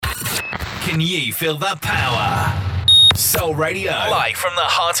Can you feel the power? Soul Radio. Live from the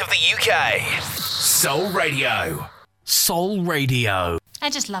heart of the UK. Soul Radio. Soul Radio. I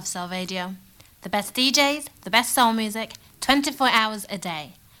just love Soul Radio. The best DJs, the best soul music, 24 hours a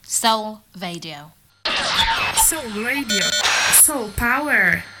day. Soul Radio. Soul Radio. Soul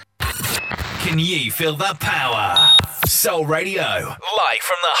Power. Can you feel the power? Soul Radio. Live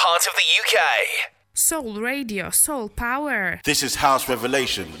from the heart of the UK. Soul Radio, Soul Power. This is House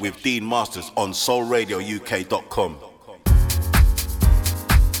Revelation with Dean Masters on soulradiouk.com.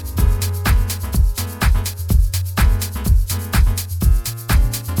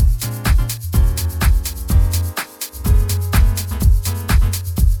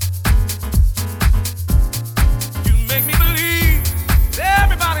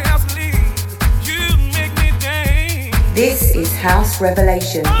 This is House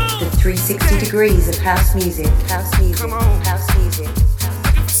Revelation, the 360 degrees of house music, house music, house music.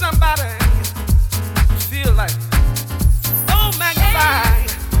 Looking for somebody to feel like, oh, magnify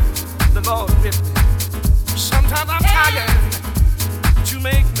the Lord with me. Sometimes I'm tired, but you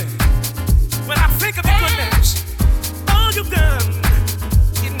make me. When I think of your goodness, all you've done,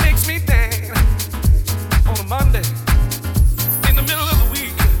 it makes me dance. On a Monday, in the middle of the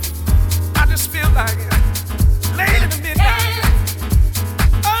week, I just feel like late in the midnight.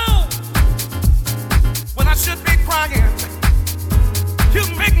 Oh, when I should be crying, you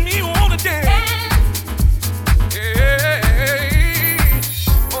make me wanna dance. Hey,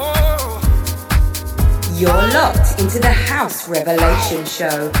 oh. You're locked into the House Revelation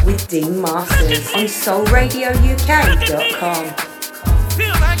Show with Dean Masters on soulradiouk.com.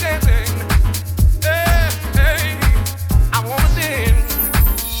 Feel like dancing. Hey, hey, I wanna dance.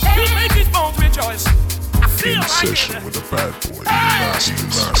 You make these bones rejoice. In session with a bad boy,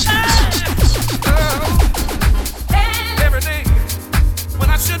 Masters. Every day,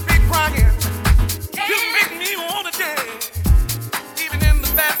 when I should be crying, you make me wanna dance. Even in the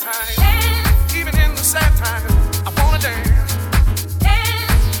bad times, even in the sad times, I wanna dance.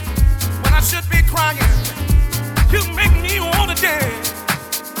 When I should be crying, you make me wanna dance.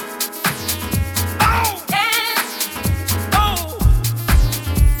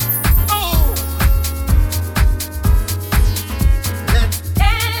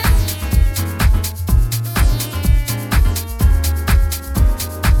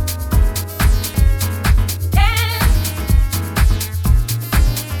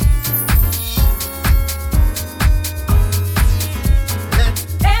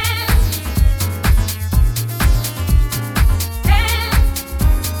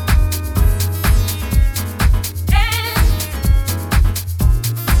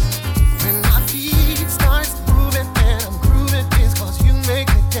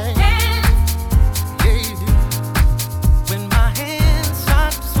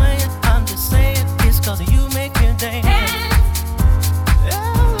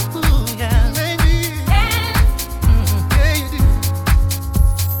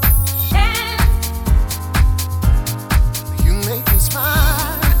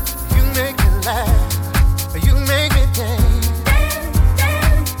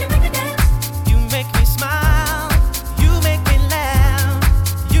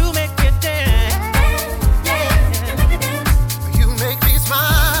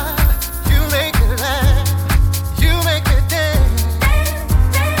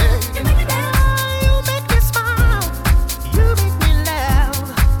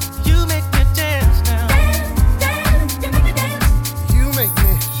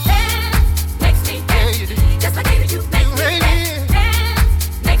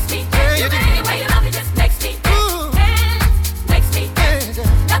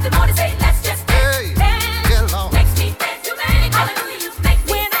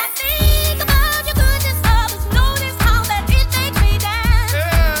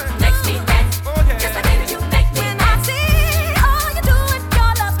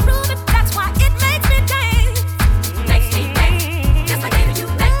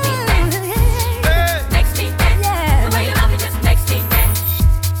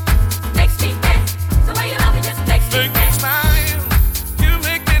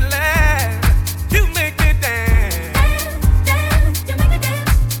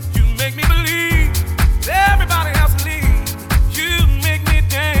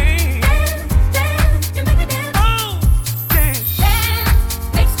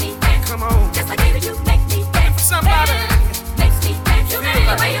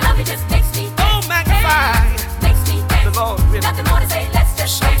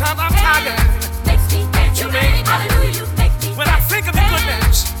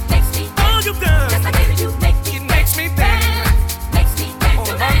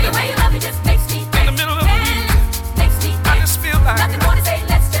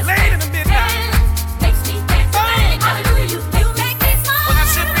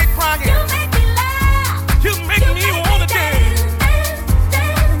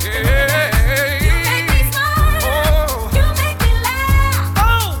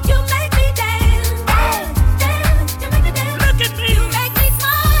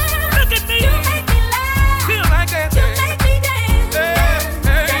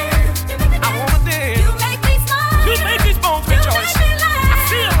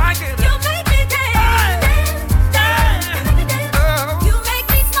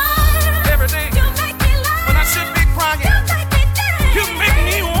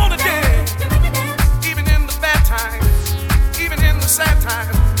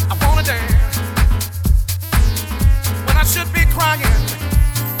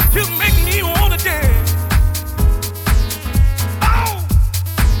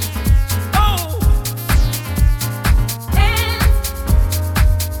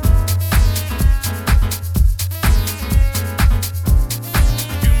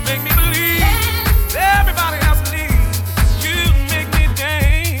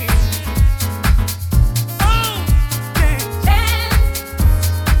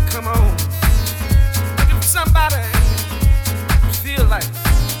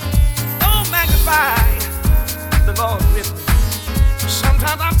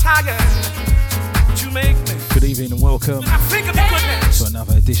 Sometimes I'm tired. You make me. Good evening and welcome to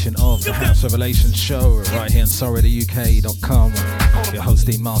another edition of the House Revelations show right here on show.Repost.com. Your host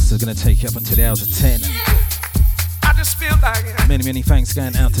Dean Master is going to take you up until the hours of 10. I just feel like many thanks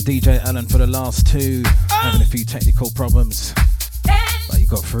going out to DJ Alan for the last two. Having a few technical problems, but you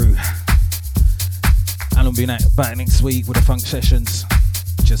got through. Alan will be back next week with the funk sessions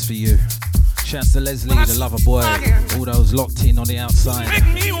just for you. Shouts to Leslie, the lover boy, all those locked in on the outside.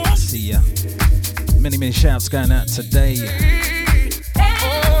 See ya. Many shouts going out today.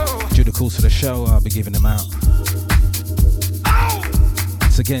 Due to the course of the show, I'll be giving them out.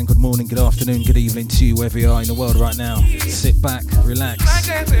 Once again, good morning, good afternoon, good evening to you wherever you are in the world right now. Sit back, relax,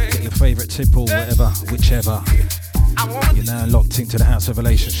 get your favourite tipple, whatever, whichever. You're now locked into the House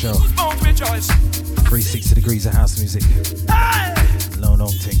Revelation show. 360 degrees of house music. No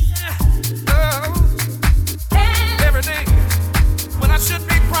ting.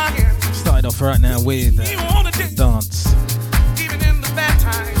 Started off right now with Dance.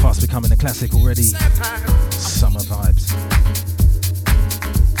 Fast becoming a classic already. Summer vibes.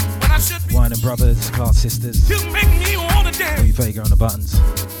 Wine and Brothers, Clark Sisters. Louis Vega on the buttons.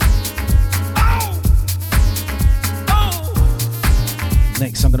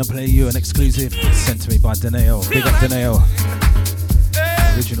 Next I'm going to play you an exclusive sent to me by Daneo. Big up Daneo.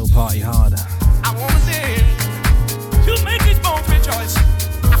 Original Party Hard. I want to dance. You make these bones rejoice.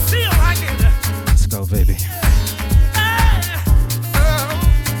 I feel like it. Let's go, baby.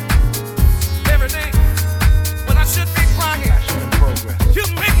 Every day when I should be crying, you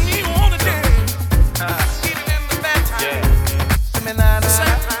make me want to dance. Even in the bad time. The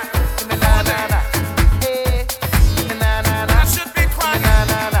sad time. I should be crying.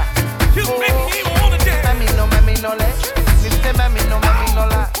 You make me want to dance. Mami no le. Mr. Mami no la.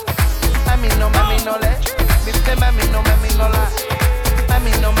 Mami no le. Mr. Mami no la.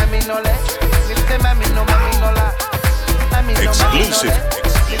 Mami no le. Mr. Mami no la. Mami no Exclusive.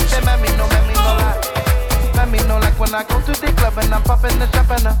 Mr. Mami no la. Mami no like when I go to the club and I'm popping the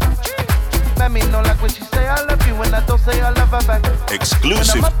champagne. Mami no like when she say I love you when I don't say I love her back.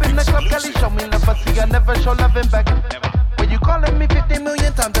 Exclusive. When I'm up in the club, girl, show me love, but see I never show loving back. When you calling me 50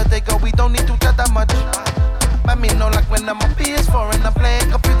 million times a day, girl, we don't need to chat that much. Mami no like when I'm on PS4 and I'm playing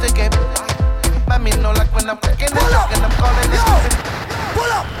computer game. Mami no like when I'm clicking the lock and I'm calling it stupid.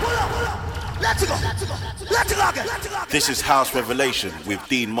 Pull up. Let's go again. This is House Revelation with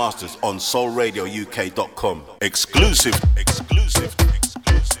Dean Masters on soulradiouk.com. Exclusive.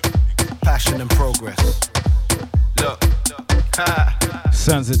 Passion and progress. Look.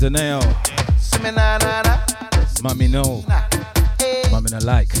 Sons of Daneo. Mami no. Mami no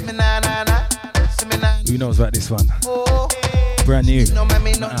like. Who knows about this one? Brand new.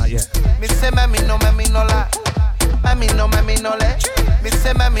 Not out yet. Me say mami no la. Mami no le. Me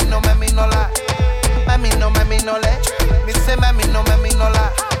say mami no la. Mami no le. Me say mami no la.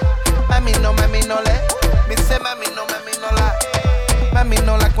 Mami no le. Me say mami no la. Mami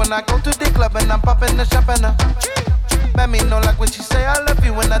no like when I go to the club and I'm popping the champagne. Mami no like when she say I love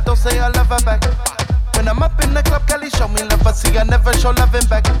you when I don't say I love her back. When I'm up in the club, girl, show me love, but see I never show loving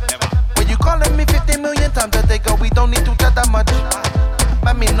back. When you calling me 50 million times a day, girl, we don't need to chat that much.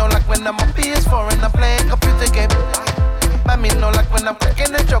 Mami no like when I'm on PS4 and I'm playing computer game. Mami no like when I'm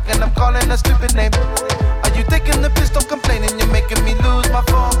cracking a joke and I'm calling a stupid name. Are you taking the piss, don't complaining, you're making me lose my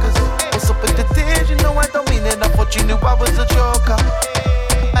focus. What's up with the tears, you know I don't mean it, I thought you knew I was a joker.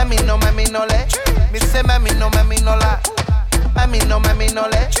 Mami no le, me say mami no la. Mami no le,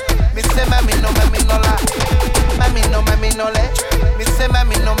 me say mami no la. Mami no le, me say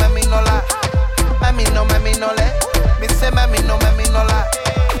mami no la. Mami no le, me say mami no la.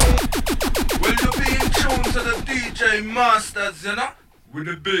 Well, you be in tune to the DJ Masters, you know? With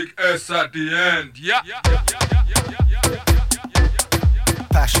the big S at the end, yeah.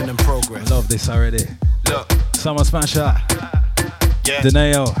 Passion and progress. Love this already. Look. Summer Smasher. Yeah.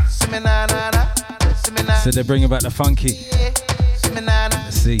 Daneo. So they're bringing back the funky.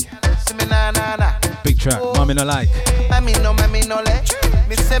 Let's see. Big track. Mami no like. Mami no le.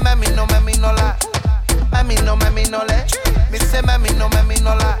 Me say mami no la. Mami no le. Me say mami no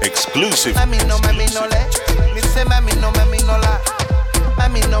la. Exclusive. Mami no le. Me say mami no la.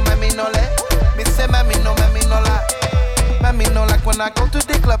 Mami no le. Me say mami no la. Mami no like when I go to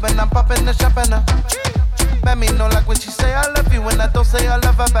the club and I'm popping the champagne. Mami no like when she say I love you when I don't say I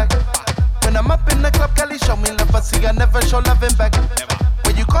love her back. When I'm up in the club, girl, show me love, but see I never show loving back.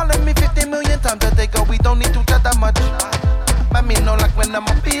 When you calling me 50 million times a day, girl, we don't need to chat that much. Mami no like when I'm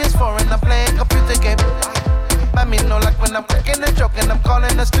on PS4 and I'm playing computer game. Mami no like when I'm cracking a joke and I'm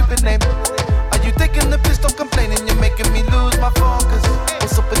calling a stupid name. Are you taking the piss, don't complaining, you're making me lose my focus.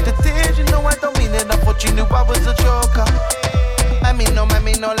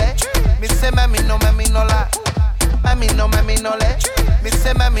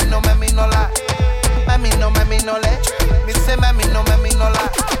 say me no lie. Me no le. Me say me no lie. Me no le.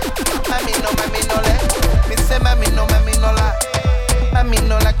 Me say me no lie. Me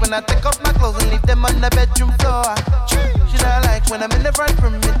no like when I take off my clothes and leave them on the bedroom floor. She not like when I'm in the front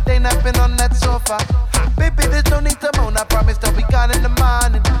room and they napping on that sofa. Baby, there's no need to moan. I promise that we gone in the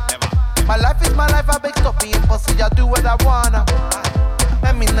morning. My life is my life. I beg stop being pussy. I do what I wanna.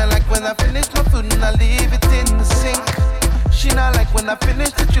 Me not like when I finish my food and I leave it in the sink. She not like when I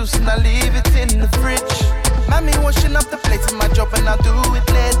finish the juice and I leave it in the fridge. Mommy washing up the plates in my job and I'll do it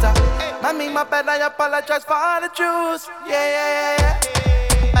later. Mommy, my bad, I apologize for all the juice. Yeah.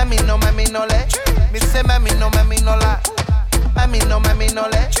 Mommy no le. Me say mommy no lie. Mommy no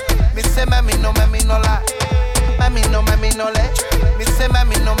le. Me say mommy no lie. Mommy no le. Me say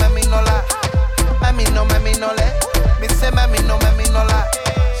mommy no lie. Mommy no le. Me say mommy no lie.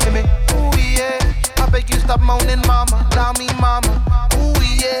 Say me, ooh yeah. I beg you stop moaning, mama. Allow me, mama. Ooh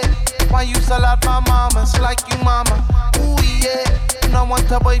yeah. Why you sell out my mama? It's like you, mama. Ooh yeah. No want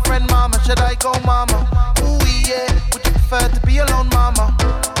a boyfriend, mama. Should I go, mama? Ooh yeah. Would you prefer to be alone, mama?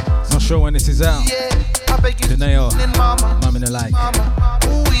 Not sure when this is out. Yeah. I beg you Danae, mama. Mum in the like. Mama.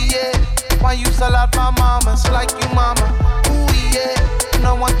 Ooh yeah. Why you sell out my mama? It's like you, mama. Ooh yeah.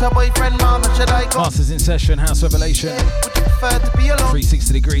 No want a boyfriend, mama. Should I go? Masters in session, house revelation. Yeah. Would you prefer to be alone?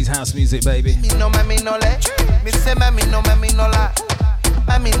 360 degrees house music, baby. Me no le. Me say me no lie. Me no le. Me say me no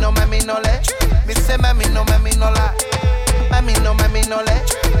lie. Me no le. Me say me no lie. Me no le.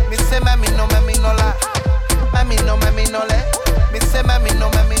 Me say me no lie. Me no le. Me say me no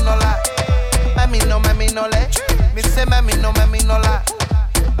lie. Me no le. Me say me no lie.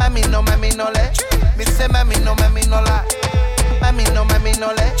 Me no le. Me say me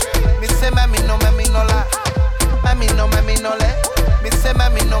no lie. Me say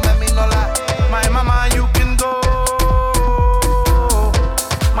me no lie. My mama, you can go.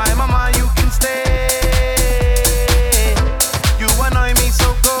 My mama, you can stay. You annoy me,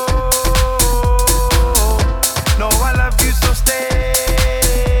 so go. No, I love you, so stay.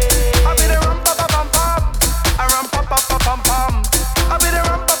 I'll be the rum pa pa pum pum. I rum pa pa pa pum pum. I'll be the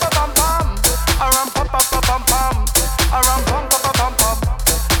rum pa pa pum pum. I rum pa pa pa pum pum. I rum pum pa pa pum pum.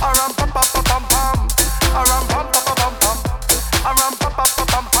 I rum pa pa pa pum pum. I rum pum pa pa pum pum. I rum pa pa pa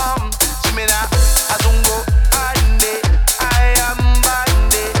pum pum. See me now, Azungo, Ande, I am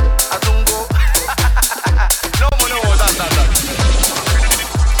Bande, Azungo. No more, that.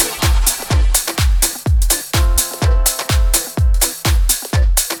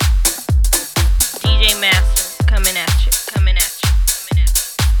 DJ Masters coming at you.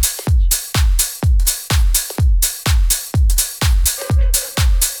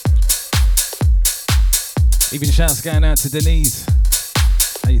 Even shouts going out to Denise.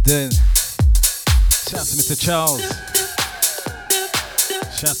 How you doing? Shouts to Mr. Charles.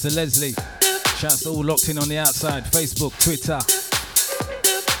 Shouts to Leslie. Shouts to all locked in on the outside. Facebook, Twitter.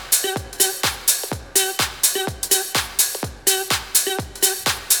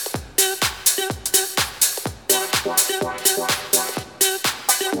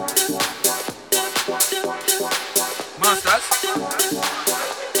 Masters.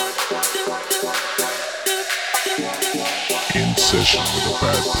 In session with a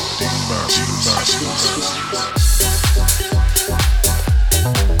bad boy, Dean Masters.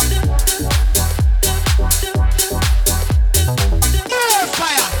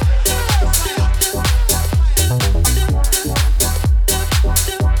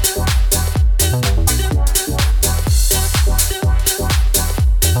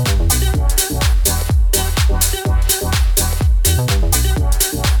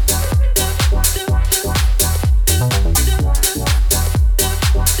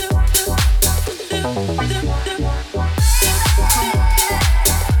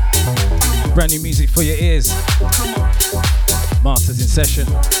 Brand new music for your ears. Masters in session.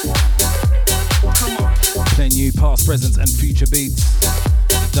 Playing new past, present and future beats.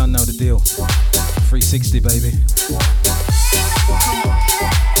 You don't know the deal. 360, baby.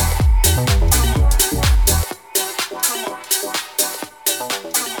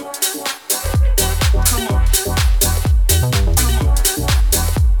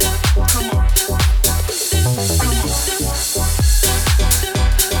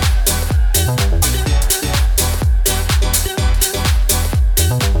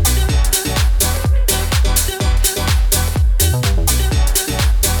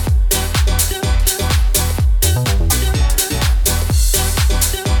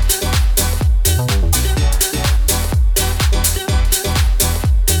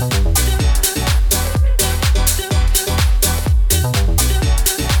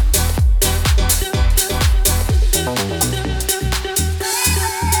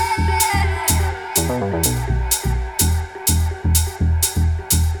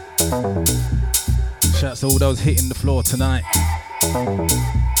 Shouts to all those hitting the floor tonight.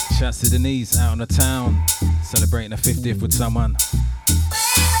 Shouts to Denise out on the town, celebrating her 50th with someone.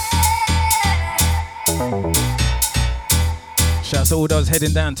 Shouts to all those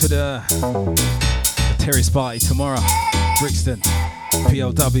heading down to the terrace party tomorrow. Brixton,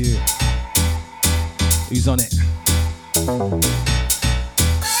 PLW. Who's on it?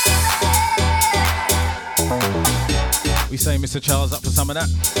 We say Mr. Charles up for some of that.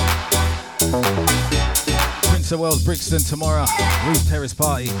 Prince of Wales, Brixton tomorrow. Roof Terrace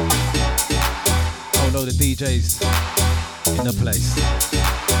Party. Whole load of DJs in the place.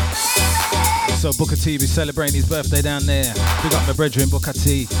 So Booker T be celebrating his birthday down there. Big up my brethren, Booker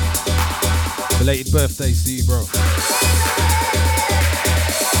T. Belated birthdays to you, bro.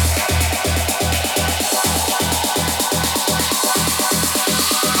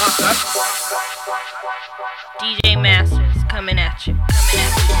 DJ Masters coming at you.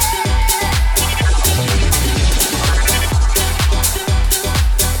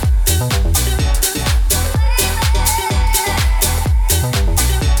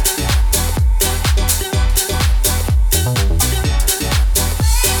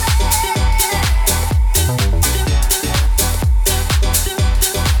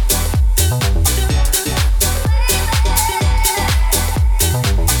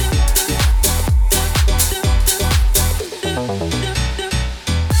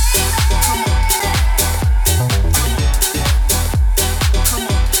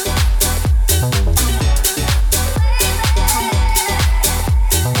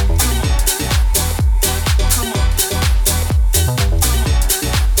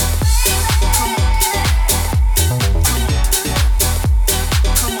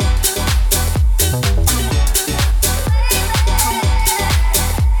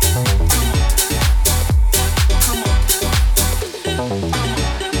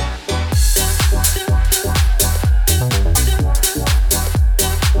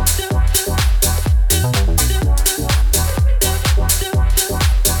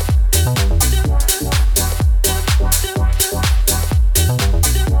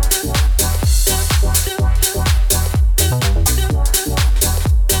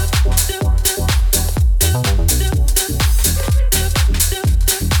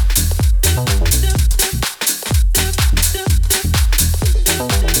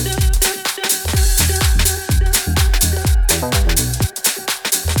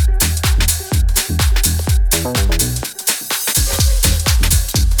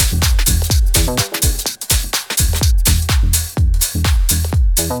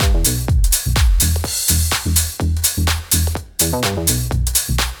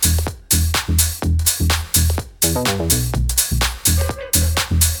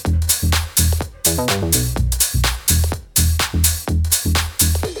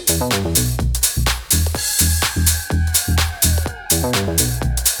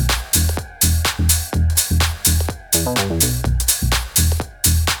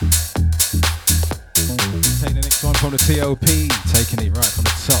 TOP, taking it right from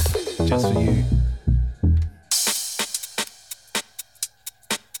the top, just for you.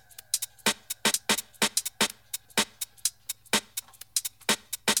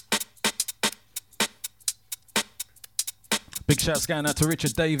 Big shouts going out to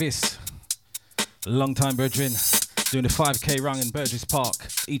Richard Davis, long time brethren, doing the 5k run in Burgess Park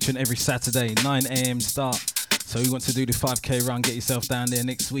each and every Saturday, 9 a.m. start. So who wants to do the 5k run, get yourself down there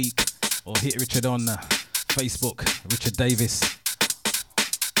next week, or hit Richard on Facebook, Richard Davis.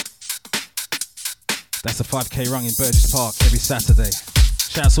 That's a 5k run in Burgess Park every Saturday.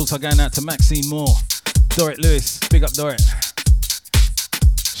 Shouts also going out to Maxine Moore, Dorrit Lewis, big up Dorrit.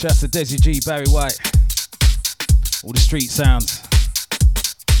 Shouts to Desi G, Barry White, all the street sounds.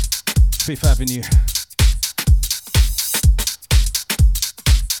 5th Avenue.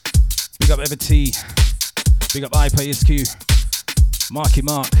 Big up Ever T, big up Iper SQ, Marky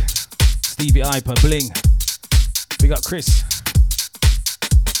Mark, Stevie Iper, Bling. Big up Chris.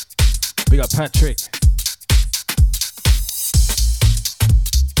 Big up Patrick.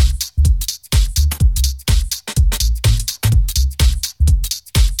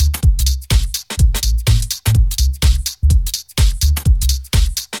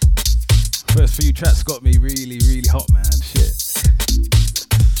 First few tracks got me really, really hot, man. Shit.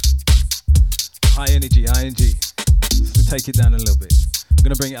 High energy. Let's take it down a little bit. I'm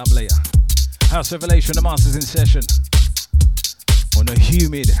gonna bring it up later. House Revelation, the Masters in session on a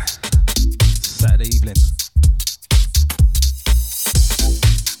humid Saturday evening.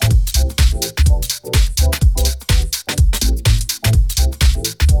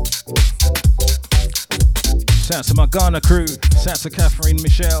 Shouts to my Ghana crew. Shouts to Catherine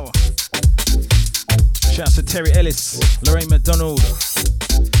Michelle. Shouts to Terry Ellis, Lorraine McDonald.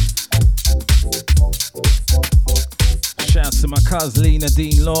 Shouts to my cousin Lena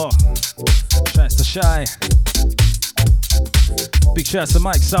Dean Law. Shouts to Shy. Big shouts to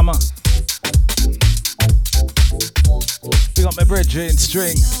Mike Summer. Big up my brethren,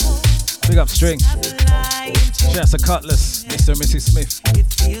 String. Big up String. Shouts to Cutlass, Mr. and Mrs. Smith. It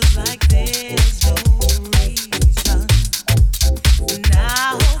feels like there's no reason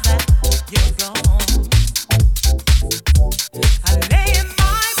now that you're gone. I lay in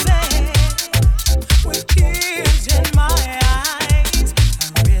my bed with tears in my eyes. I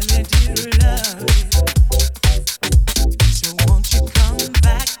really do love you. So won't you come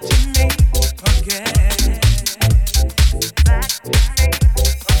back to me again? Back to me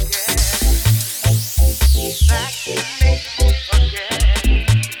again. Back to me again.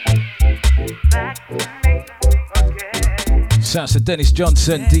 Back to me again. Shouts to Dennis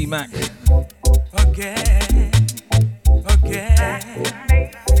Johnson, D-Mac. Again. Again. Back to me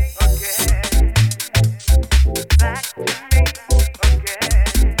again.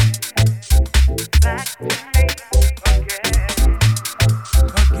 Back to me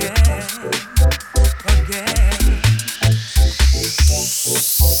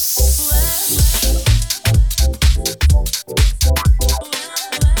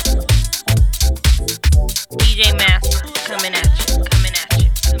DJ Master coming at you, coming at you,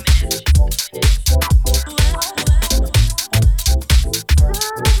 coming at you, coming at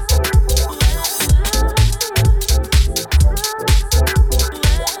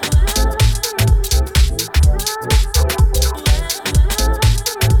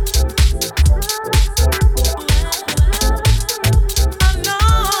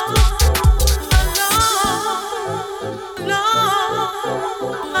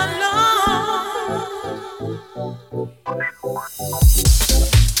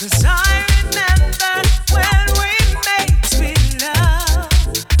Cause I remember when we made sweet love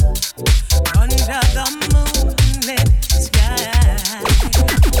under the moonlit sky.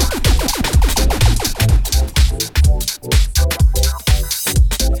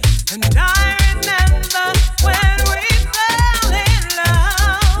 And I remember when we fell in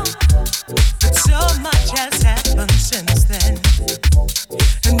love. But so much has happened since then.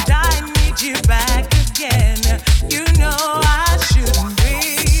 And I need you back again. You know I shouldn't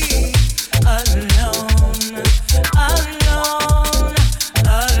be alone, alone,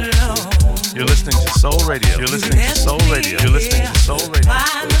 alone. You're listening to Soul Radio. You're listening to Soul Radio. You're listening to Soul Radio.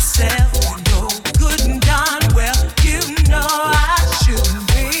 By myself, you know good and darn well. You know I shouldn't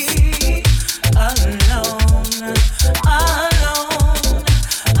be alone, alone,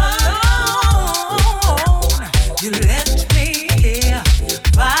 alone. You left me here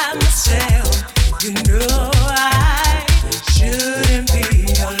by myself. You know I shouldn't be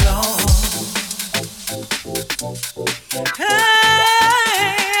alone. Hey,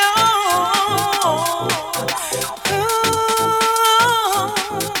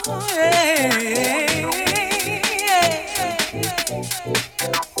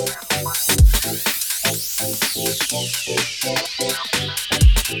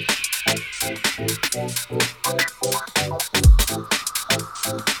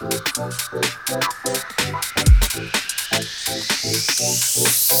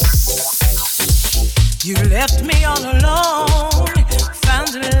 you left me all alone,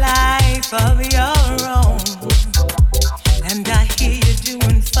 found a life of your own, and I hear you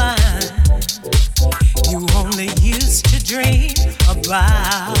doing fine. You only used to dream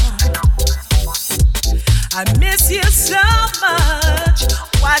about. I miss you so much.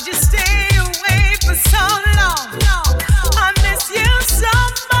 Why'd you stay away for so long? I miss you so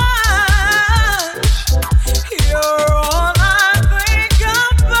much. You're all I think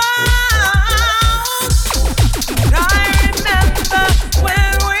about. And I remember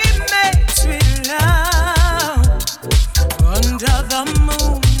when we made sweet love under the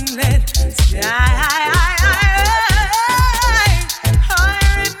moonlit sky. I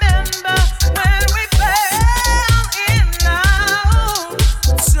remember when we fell in love.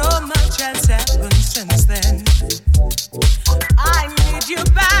 So much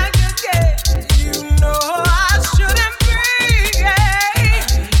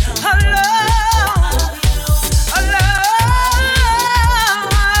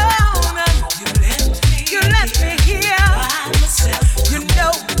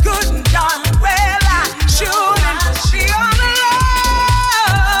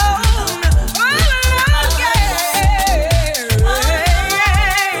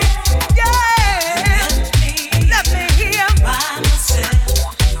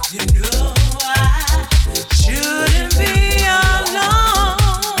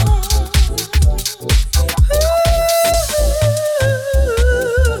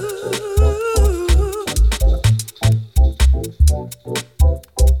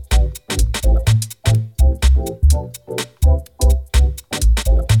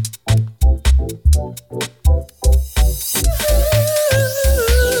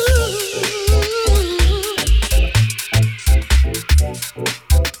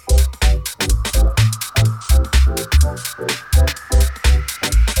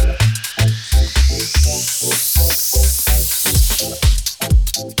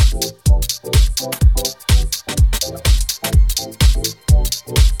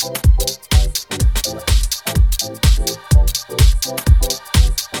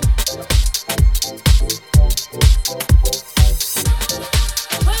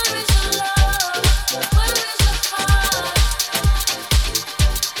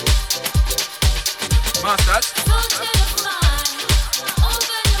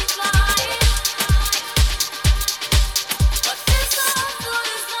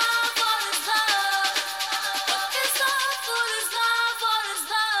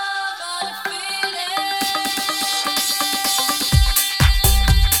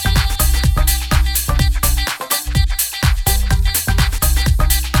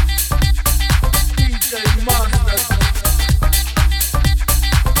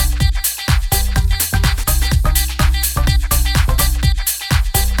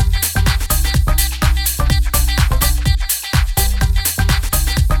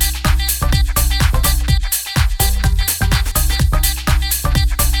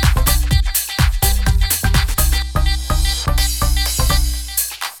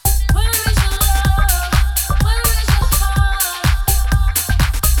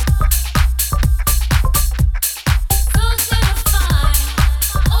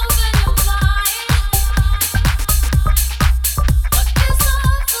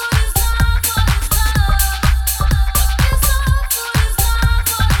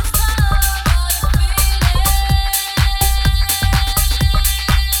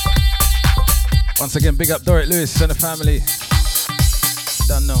Once again, big up Dorrit Lewis and the family.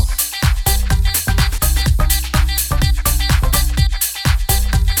 Don't know.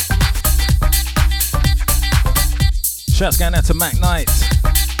 Shouts going out to Mac Knight.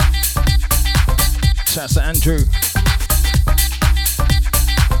 Shouts to Andrew.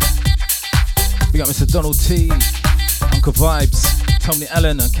 Big up Mr. Donald T, Uncle Vibes, Tony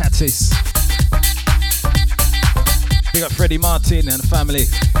Allen and Katis. Big up Freddie Martin and the family.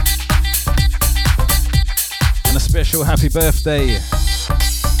 And a special happy birthday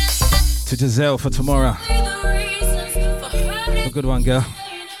to Giselle for tomorrow. A good one, girl.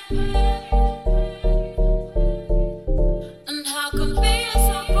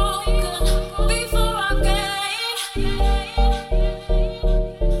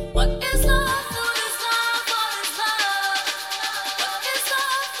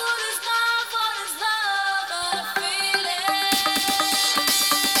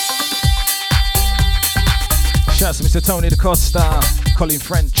 Shouts to Mr. Tony DaCosta, Colin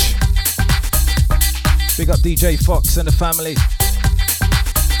French. Big up DJ Fox and the family.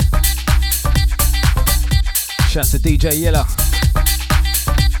 Shouts to DJ Yella.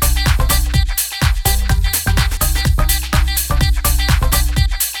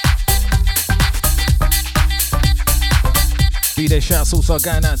 B-Day shouts also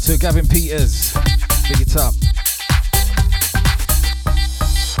going out to Gavin Peters. Big it up.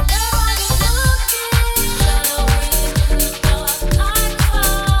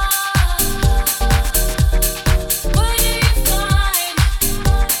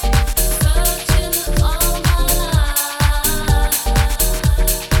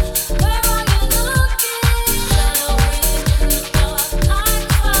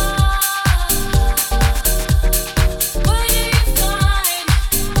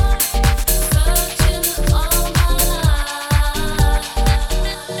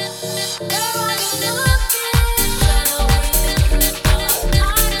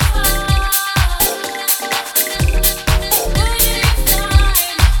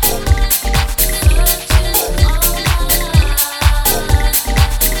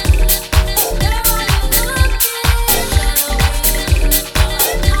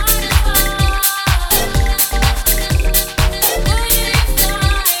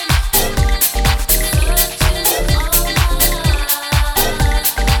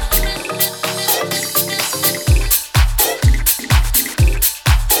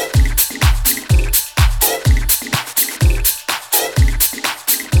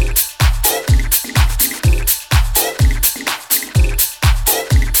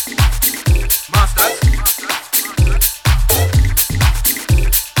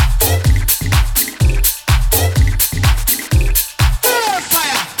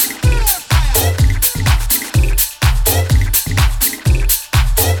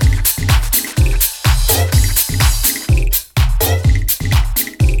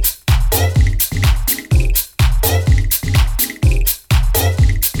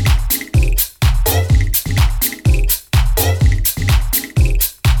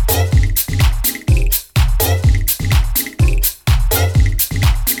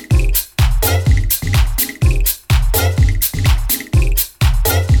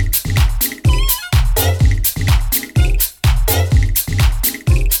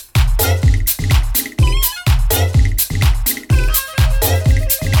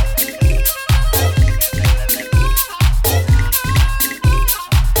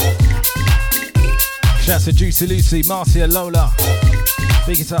 Shouts to Juicy Lucy, Marcia, Lola.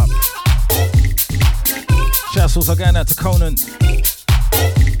 Big it up. Shouts also going out to Conan.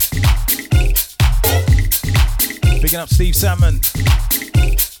 Bigging up Steve Salmon.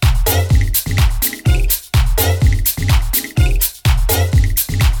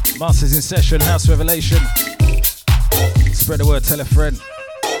 Masters in session, House Revelation. Spread the word, tell a friend.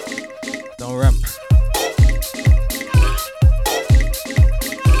 Don't ramp.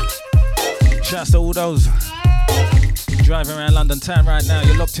 Shouts to all those driving around London town right now.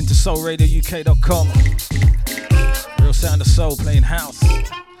 You're locked into soulradiouk.com. Real sound of soul playing house.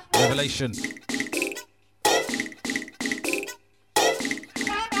 Revelation.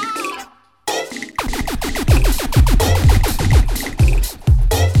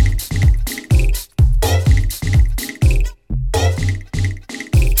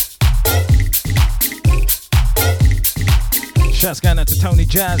 Shouts going out to Tony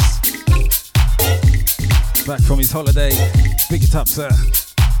Jazz. Back from his holiday. Big it up, sir.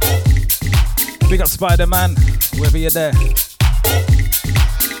 Big up Spider-Man, wherever you're there.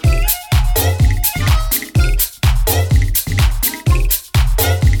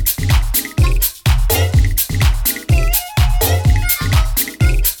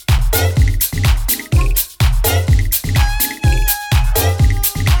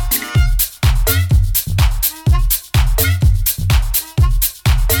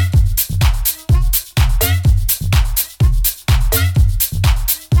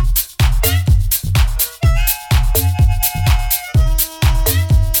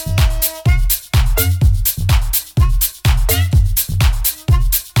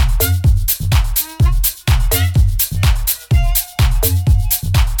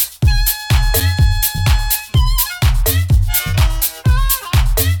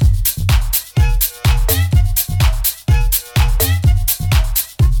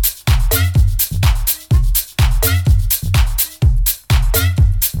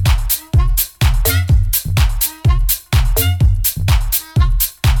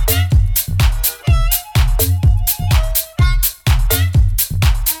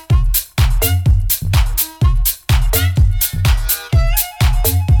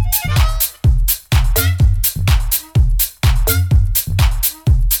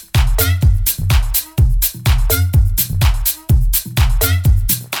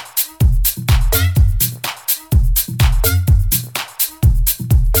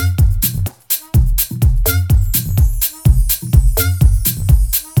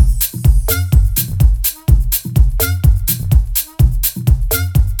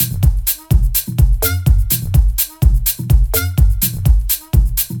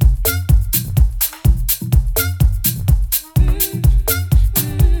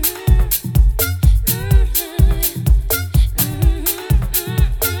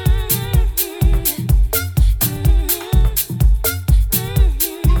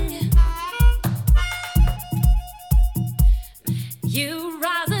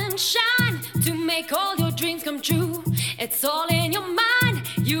 make all your dreams come true. It's all in your mind.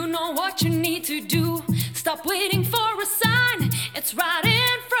 You know what you need to do. Stop waiting for a sign. It's right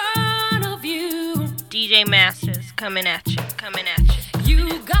in front of you. DJ Masters coming at you, coming at you.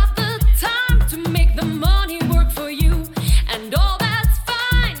 You got the time to make the money work for you, and all that's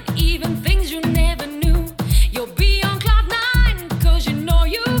fine, even things you never knew. You'll be on cloud nine, cause you know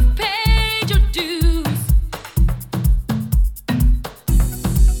you've paid your dues.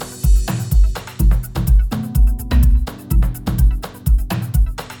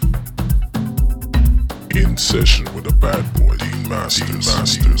 In session with a bad boy, Dean Masters.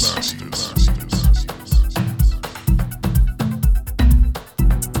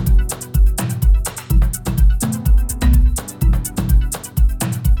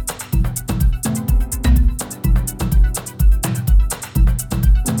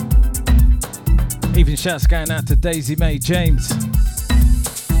 Even shouts going out to Daisy Mae James.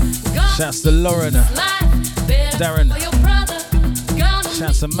 Shouts to Lauren, Darren.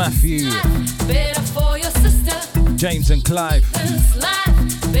 Shouts to Matthew, James and Clive.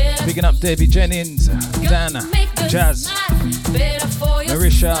 Bigging up Debbie Jennings, Dan, Jazz,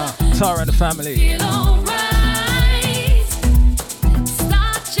 Marisha, Tara and the family.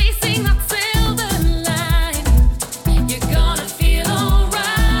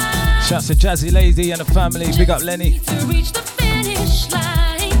 Shouts to Jazzy Lady and the family. Big up Lenny.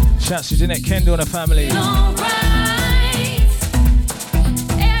 Shouts to Jeanette Kendall and the family.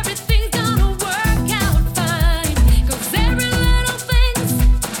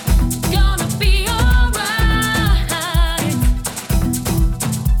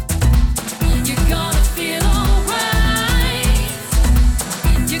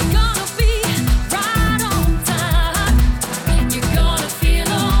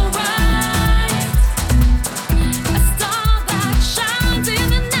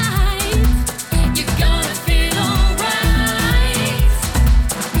 You're gonna feel alright.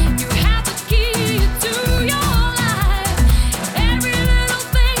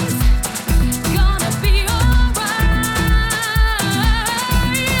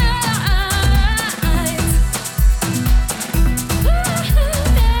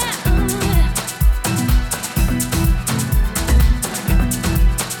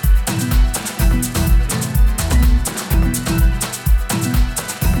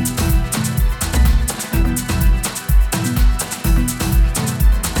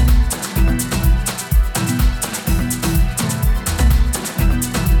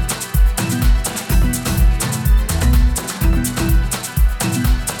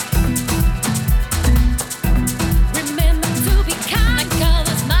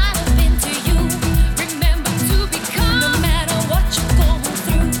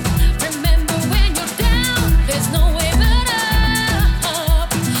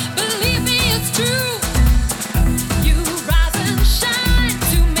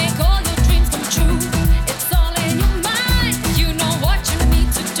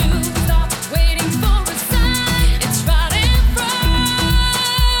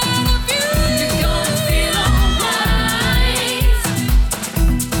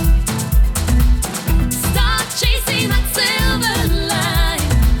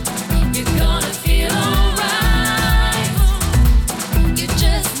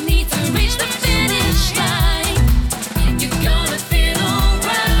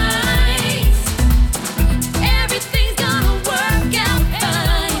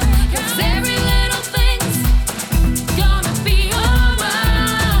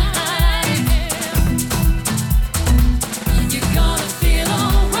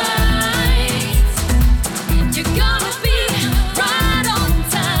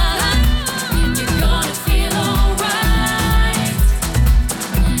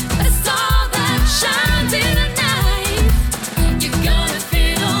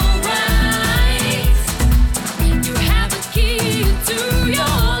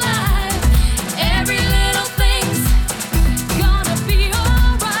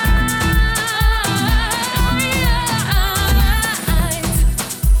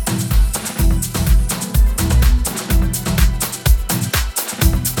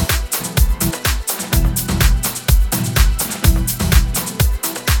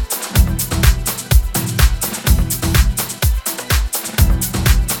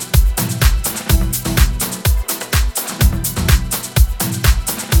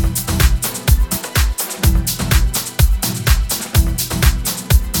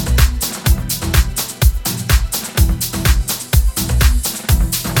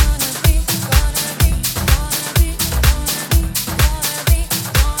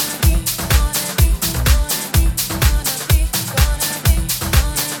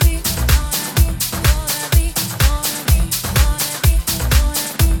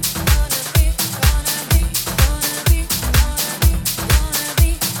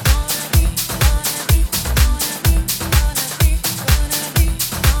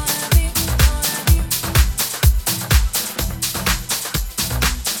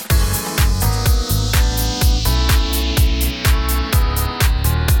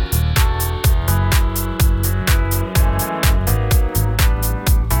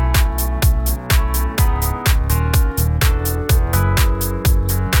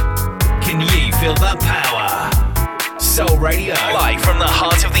 Radio. Live from the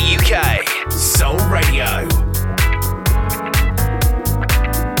heart of the UK. Soul Radio.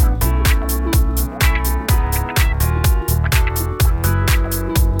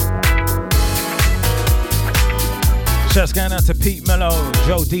 Shouts going out to Pete Mello,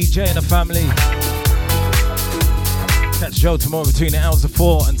 Joe DJ and the family. Catch Joe tomorrow between the hours of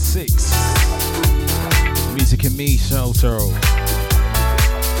 4 and 6. Music and me, Shelter.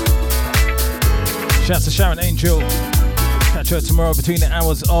 Shouts to Sharon Angel. Catch her tomorrow between the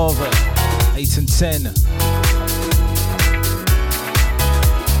hours of 8 and 10.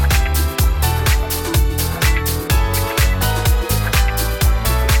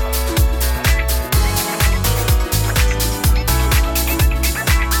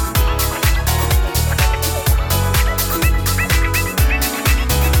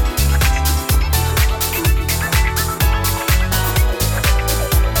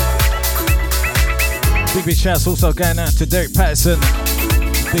 Big shouts also going out to Derek Patterson,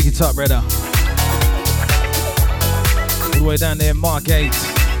 big it up, brother. All the way down there in Margate,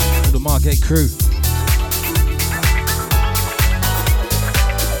 all the Margate crew.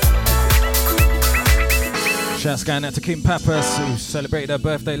 Shouts going out to Kim Pappas, who celebrated her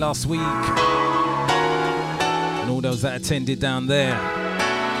birthday last week, and all those that attended down there.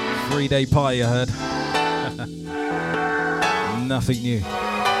 3-day party, I heard. Nothing new.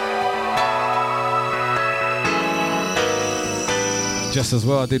 Just as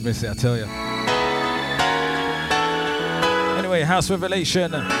well I did miss it, I tell you. Anyway, House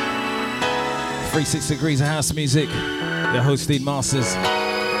Revelation, 360 degrees of house music. Your host Dean Masters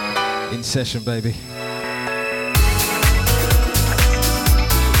in session, baby.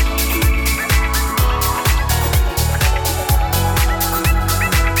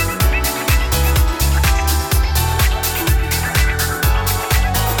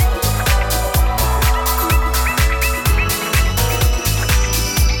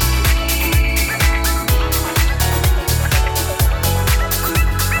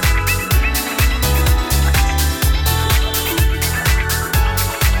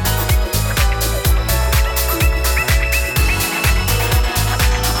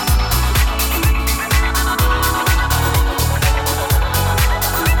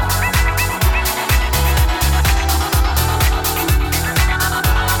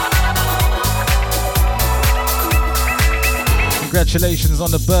 Congratulations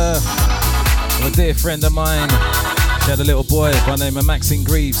on the birth of a dear friend of mine. She had a little boy by the name of Maxine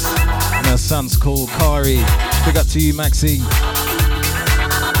Greaves, and her son's called Kari. Big up to you, Maxine.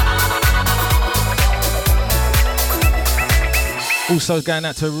 Also going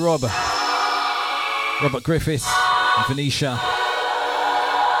out to Robert Griffiths and Venetia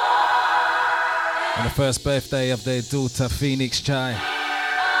on the first birthday of their daughter Phoenix Chai.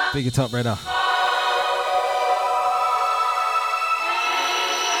 Big it up, brother.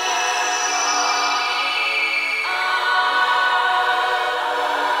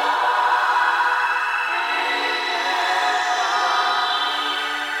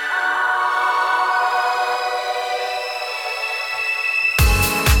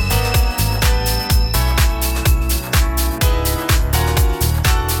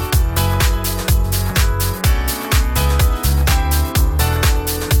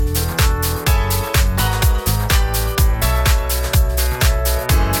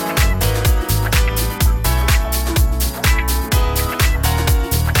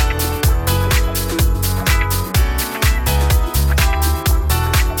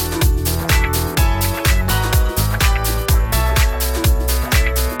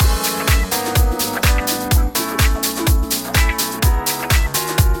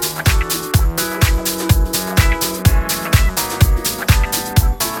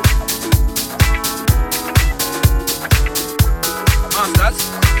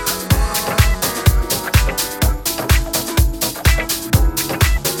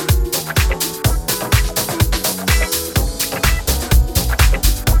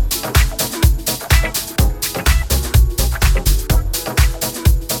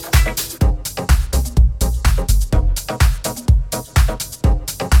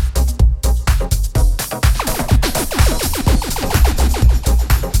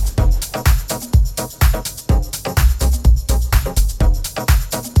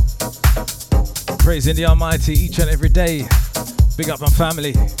 Praising the Almighty each and every day. Big up my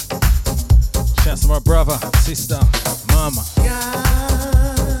family. Shouts to my brother, sister, mama.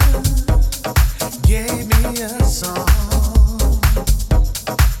 God gave me a song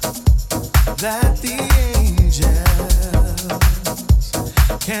that the angels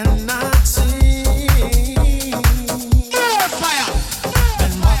cannot sing. Fire!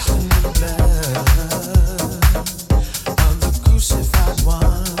 And watching the blood of the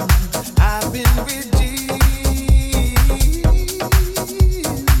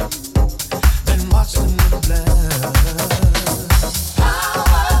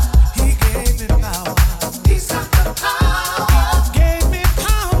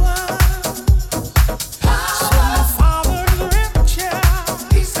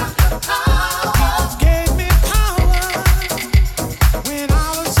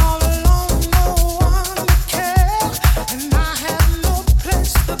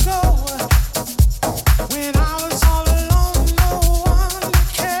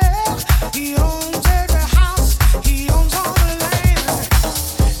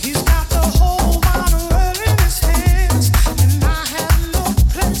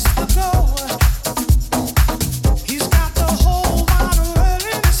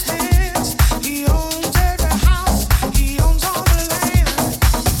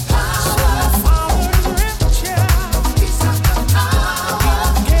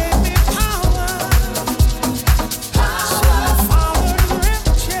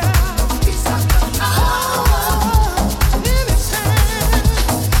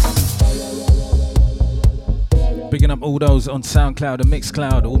all those on SoundCloud and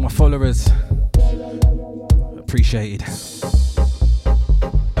Mixcloud, all my followers. Appreciated.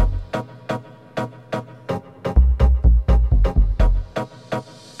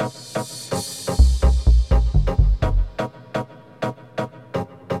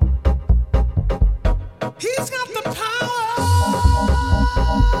 He's got the power.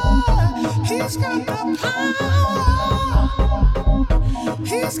 He's got the power.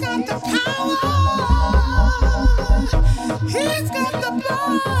 He's got the power. He's got the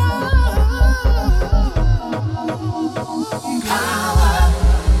power.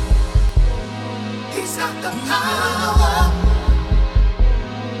 He's got the power.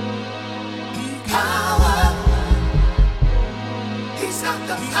 Power. He's got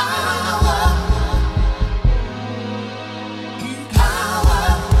the power.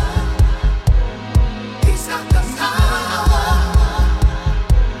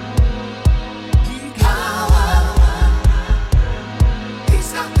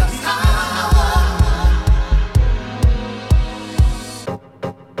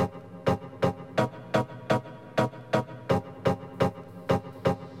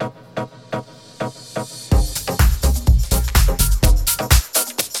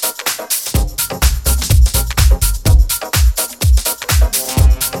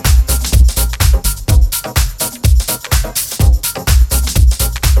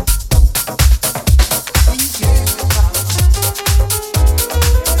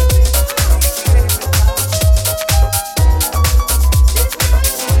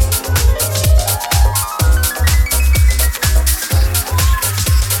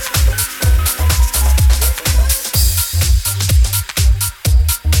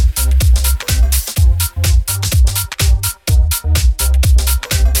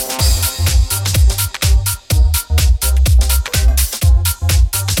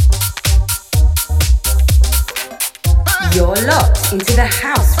 Into the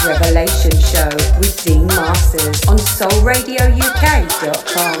House Revelation Show with Dean Masters on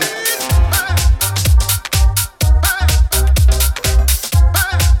soulradiouk.com.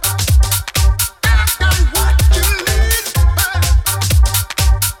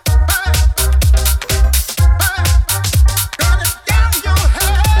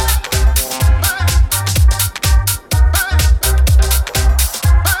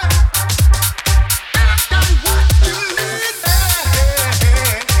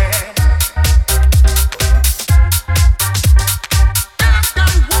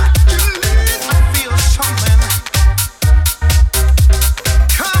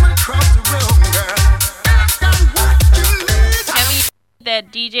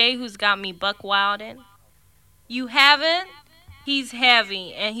 DJ who's got me buck wildin'? You haven't? He's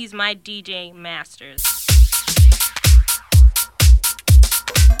heavy and he's my DJ Masters.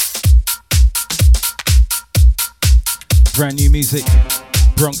 Brand new music,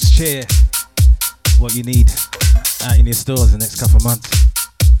 Bronx Cheer. What you need out in your stores the next couple of months.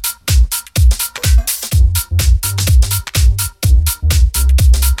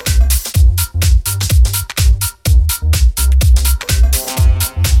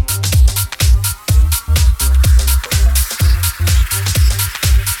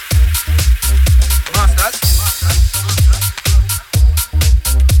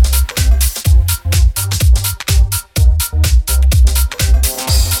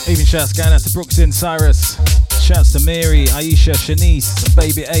 Shouts going out to Brooksyn, Cyrus. Shouts to Mary, Aisha, Shanice, and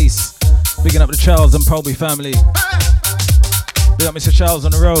Baby Ace. Bigging up the Charles and Polby family. Big up Mr. Charles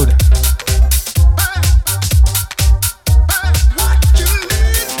on the road.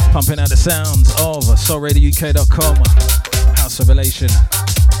 Pumping out the sounds of soulradiouk.com. House Revelation.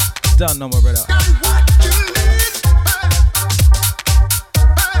 Done, no more, brother.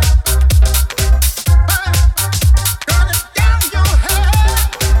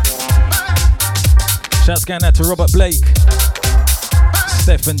 Shouts going out to Robert Blake,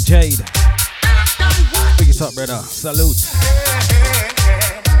 Steph and Jade. Big it up, brother. Salute.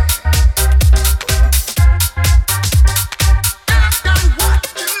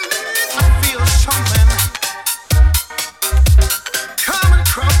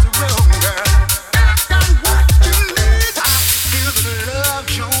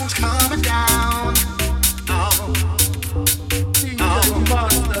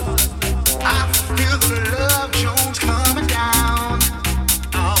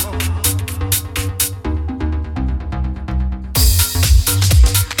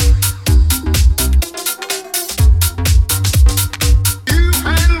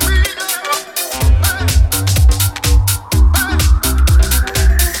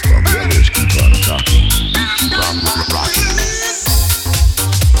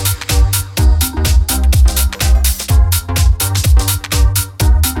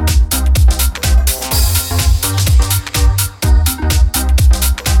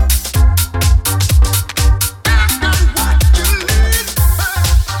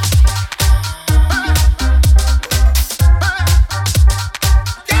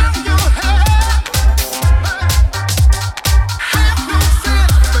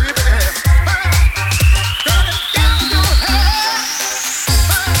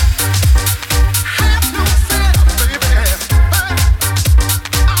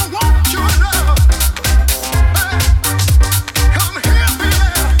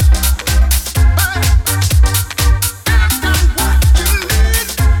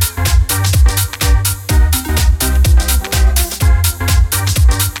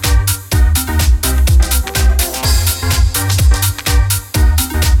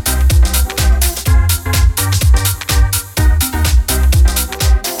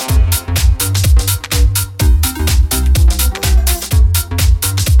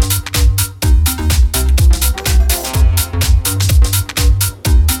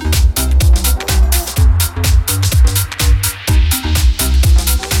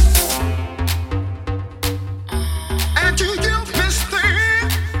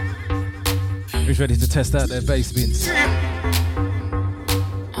 ready to test out their bass bins. As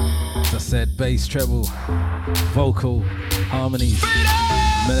I said, bass, treble, vocal, harmonies,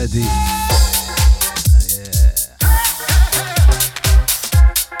 melody.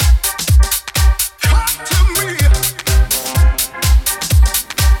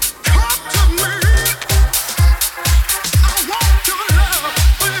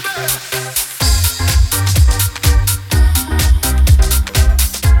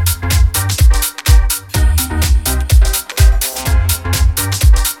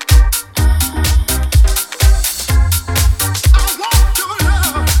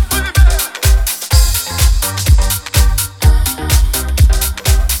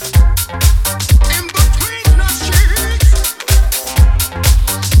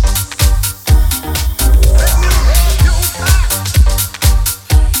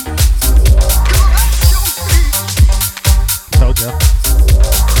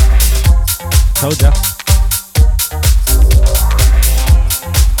 Told ya.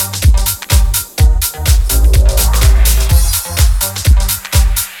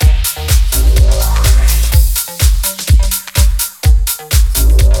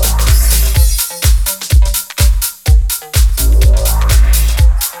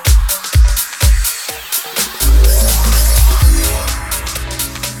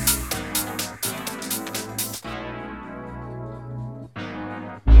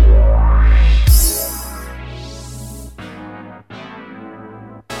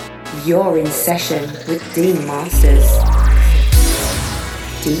 You're in session with Dean Masters.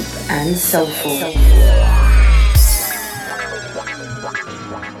 Deep and soulful.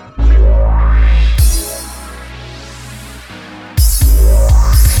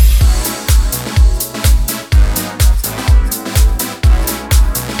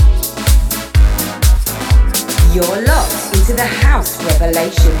 You're locked into the House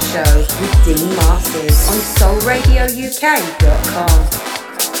Revelation Show with Dean Masters on soulradiouk.com.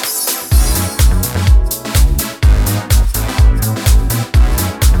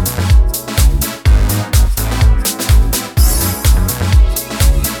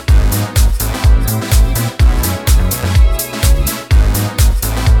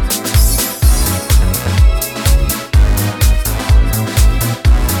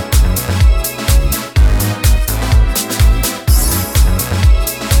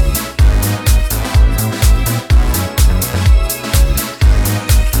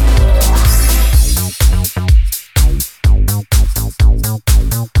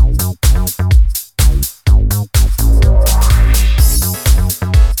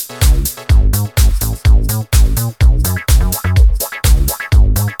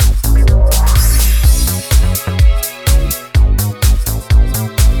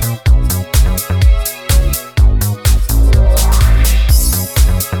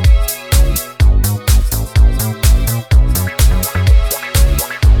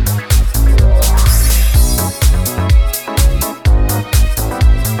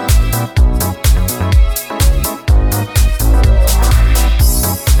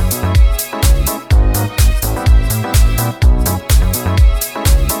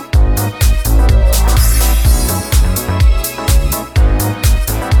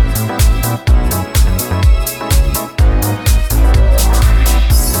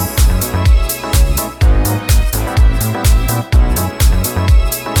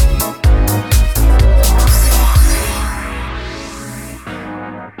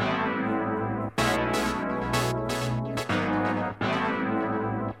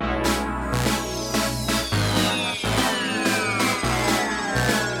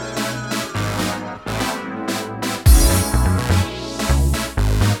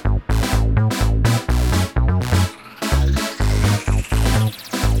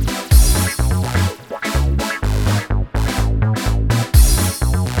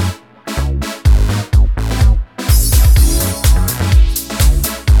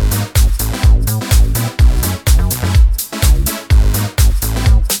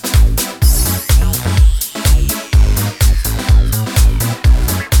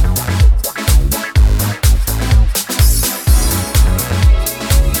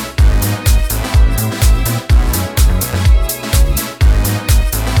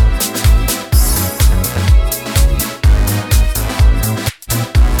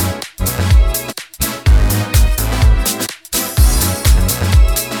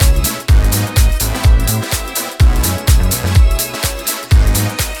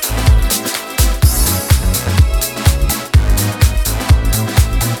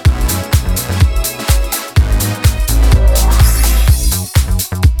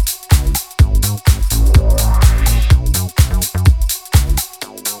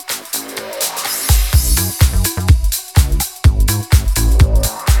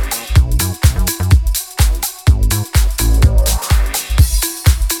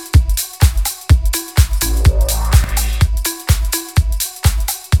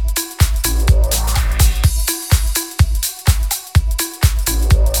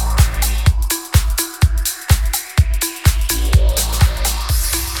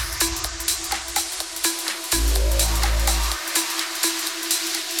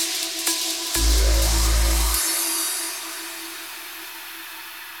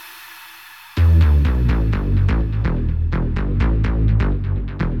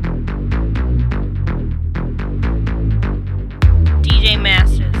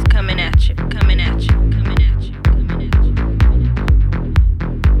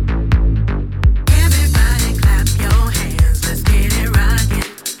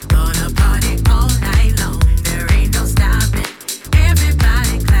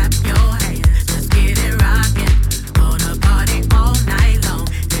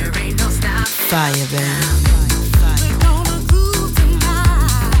 fire, baby.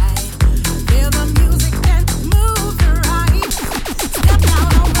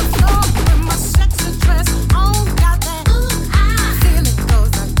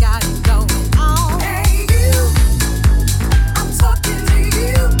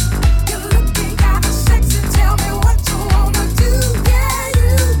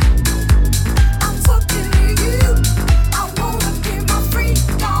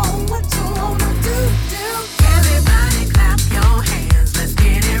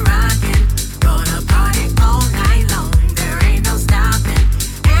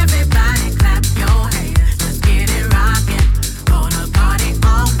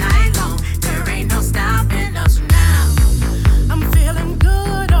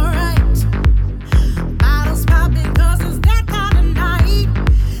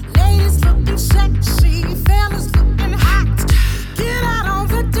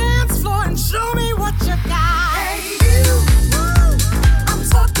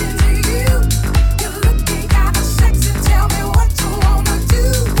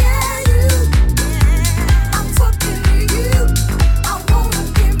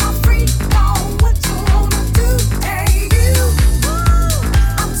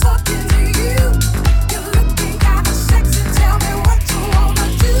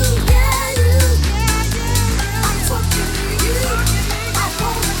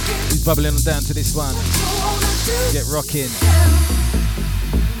 Bubbling on down to this one. Get rocking.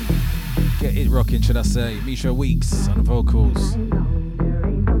 Get it rocking, should I say. Misha Weeks on the vocals.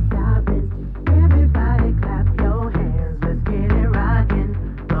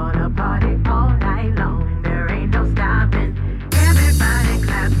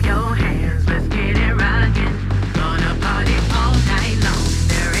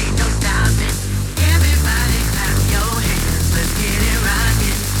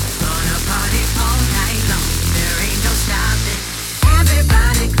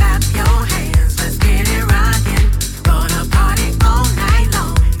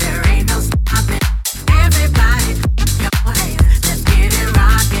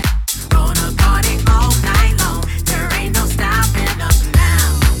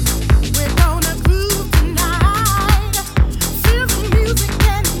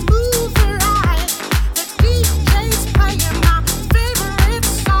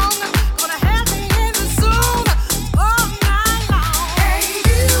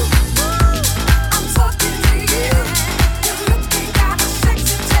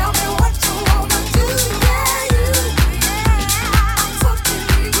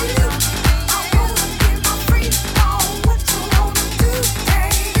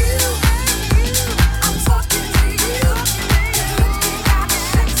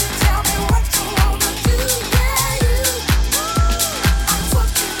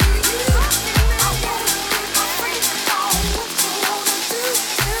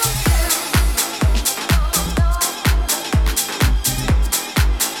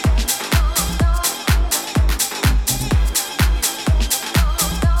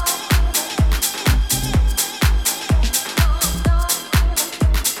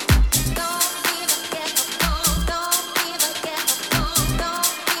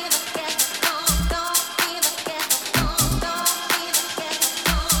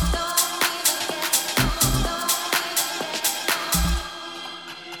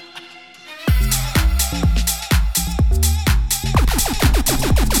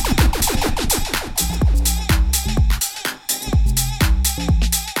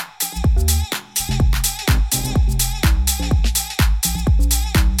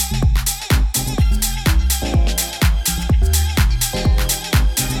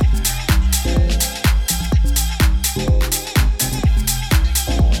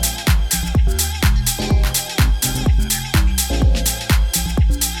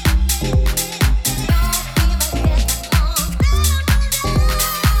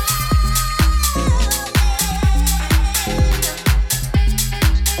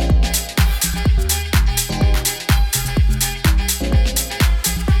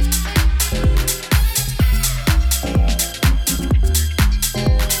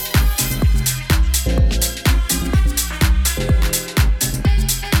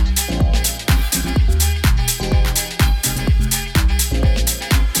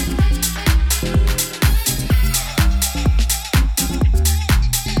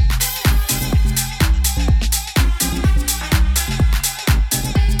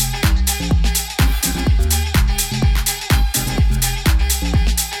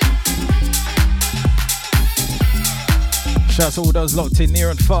 Shouts to all those locked in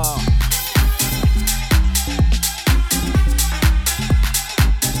near and far.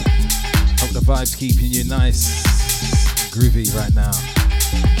 Hope the vibes keeping you nice, groovy right now.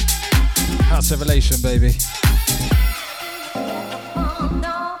 House Revelation, baby.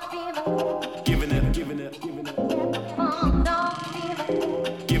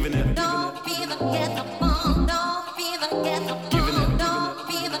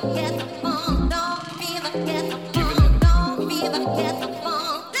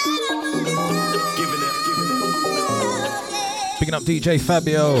 Picking up DJ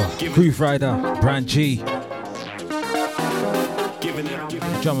Fabio, Groove Rider, Brand G.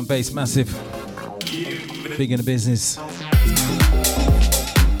 Drum and bass massive. Big in the business.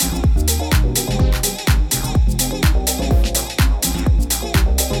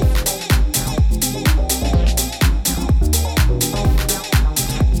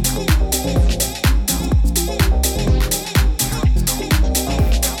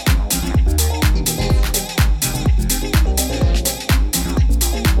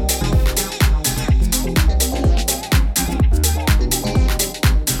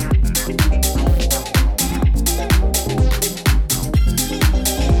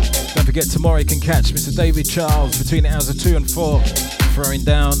 Tomorrow you can catch Mr. David Charles between the hours of 2 and 4, throwing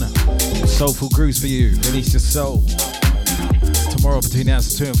down soulful grooves for you. Release your soul. Tomorrow between the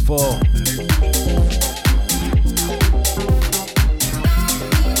hours of 2 and 4.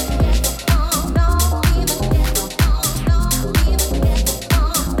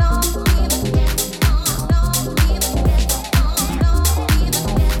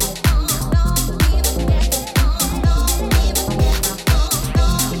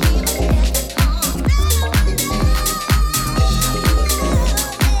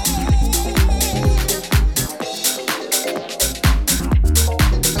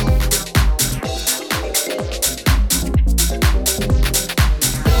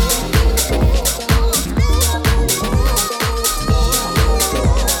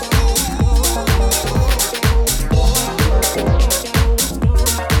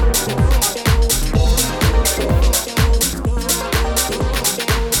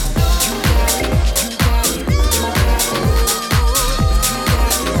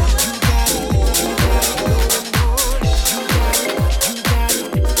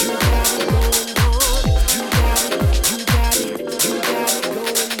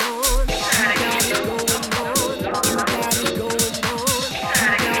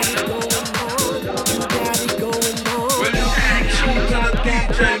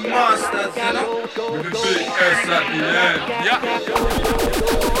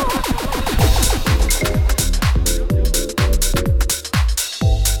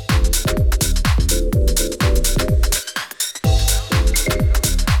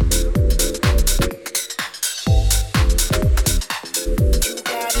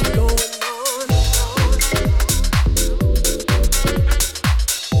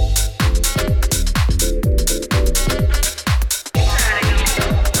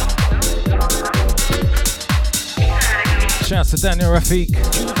 Shouts to Daniel Rafiq.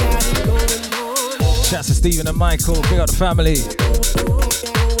 Shouts to Stephen and Michael. Big up the family.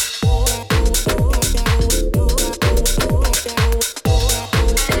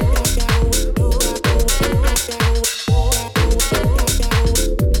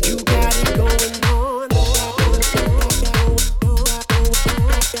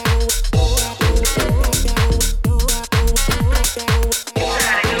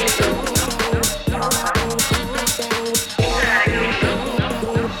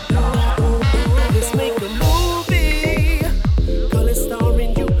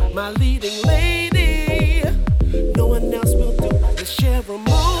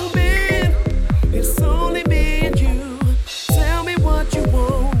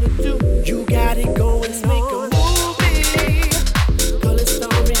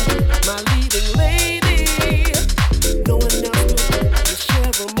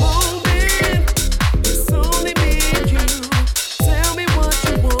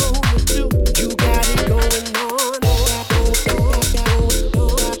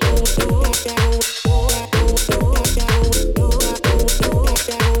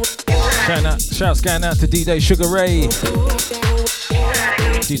 Shouts going out to DJ Sugar Ray,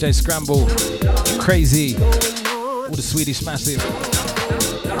 DJ Scramble, Crazy, all the Swedish massive.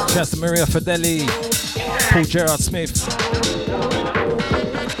 Shouts to Maria Fideli, Paul Gerard Smith.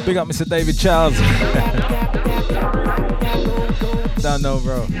 Big up Mr. David Charles. Don't know,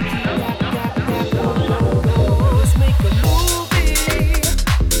 bro.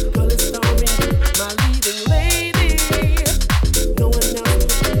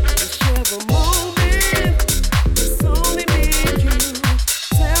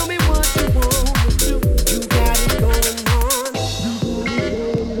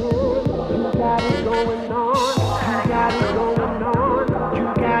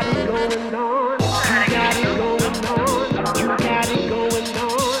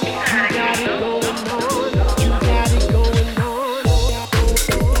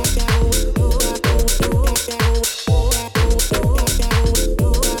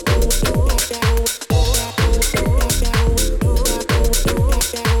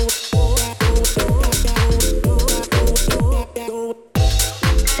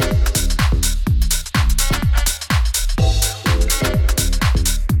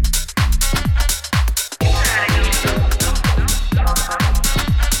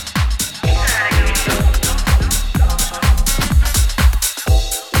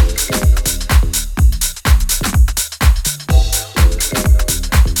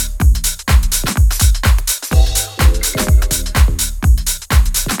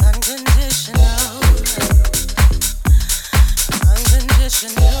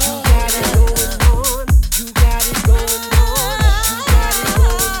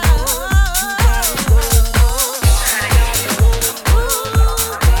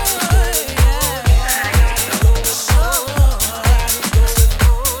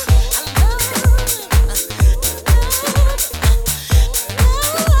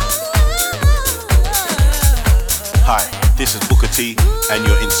 and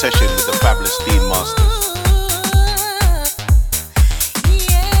you're in session with the fabulous Dean Masters.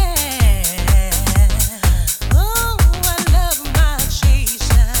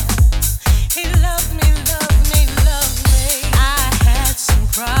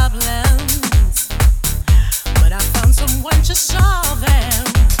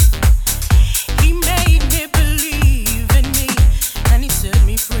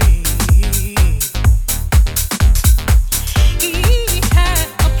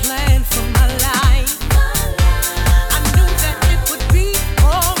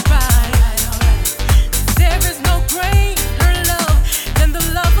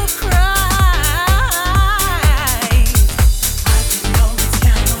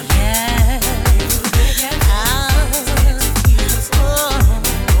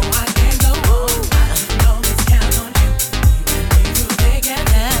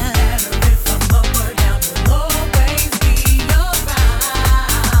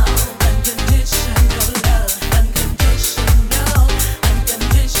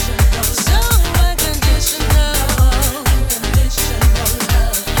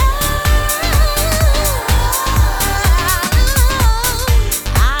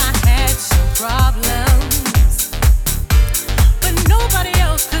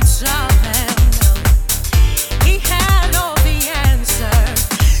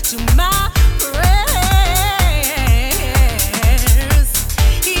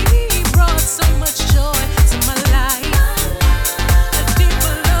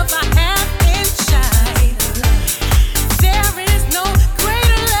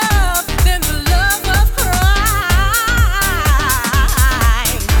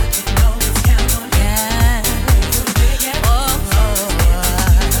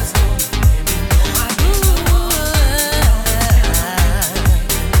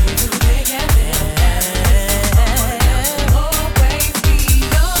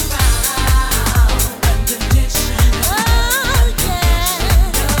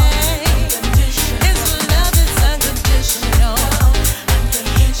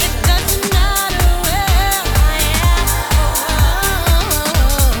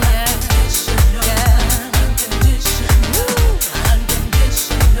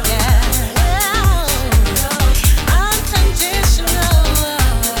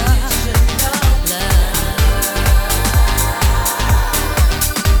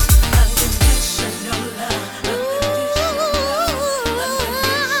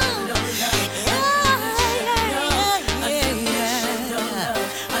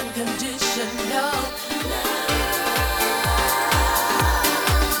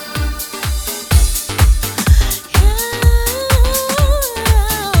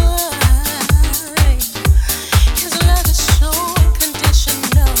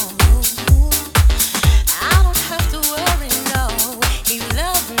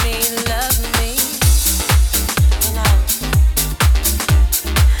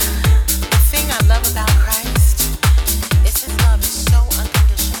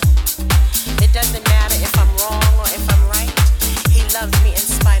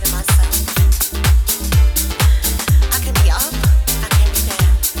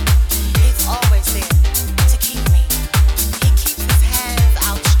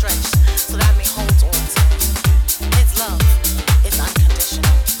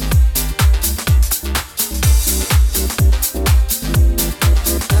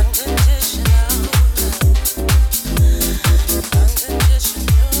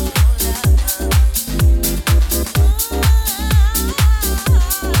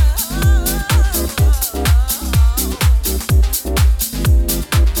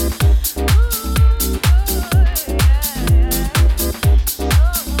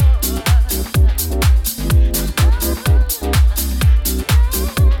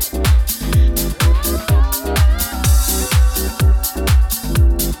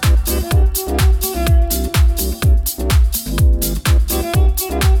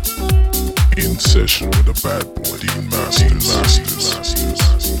 session with a bad boy, Dean Masters.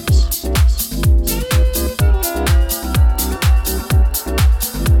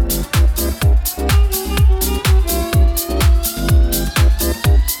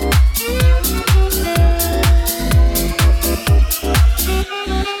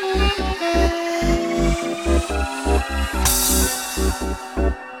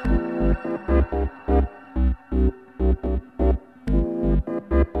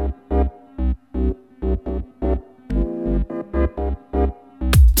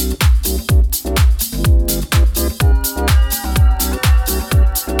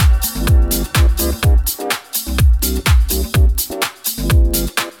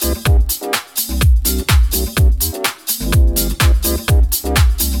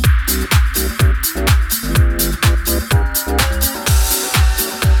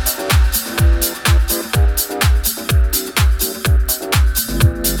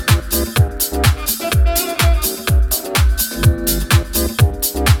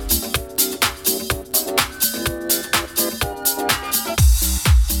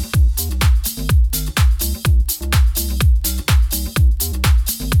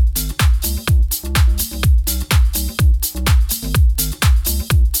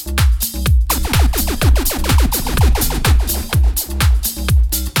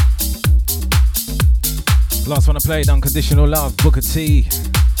 Last one I played, Unconditional Love, Booker T.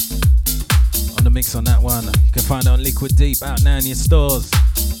 On the mix on that one. You can find it on Liquid Deep, out now in your stores.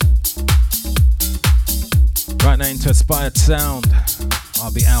 Right now into Aspired Sound.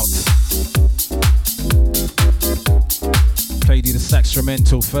 I'll be out. Played you the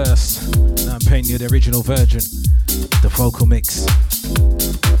Saxtramental first. Now I'm playing you the original version, the vocal mix.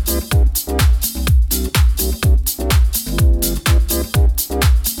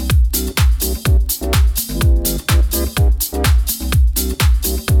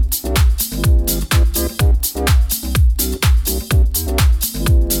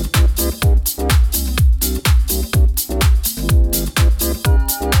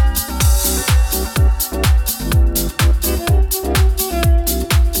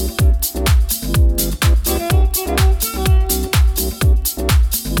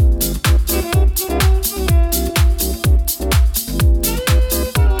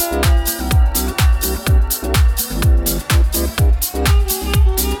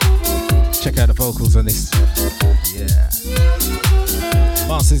 On this, yeah.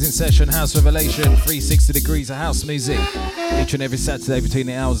 Masters in Session, House Revelation, 360 degrees of house music, each and every Saturday between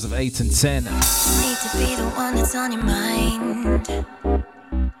the hours of 8 and 10. Need to be the one that's on your mind.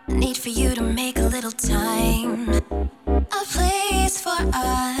 I need for you to make a little time, a place for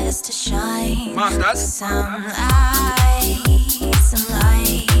us to shine. Masters. Some light, some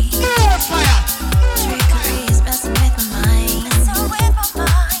light. Trickery is messing with my mind.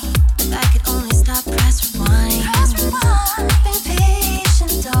 If I could only stop, press rewind. Been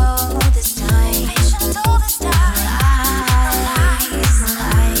patient all this time.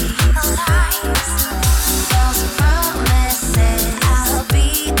 False promises. I'll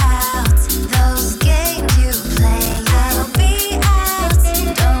be out. Those games you play. I'll be out.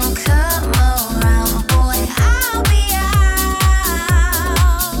 Don't come around, boy. I'll be out.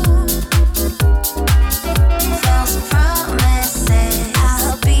 False promises.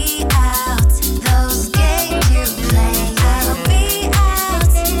 I'll be out. Those games you play. I'll be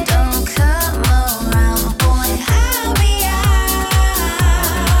out. Don't come around, boy. I'll be out.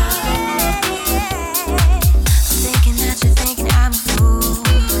 Thinking that you're thinking I'm a fool.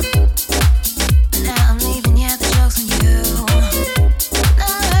 Now I'm leaving, yeah, the joke's on you.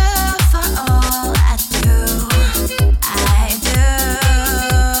 Love for all I do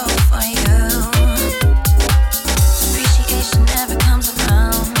for you. Appreciation never comes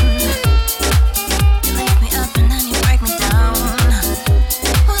around. You lift me up and then you break me down.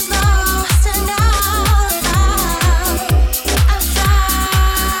 Was lost and now found. I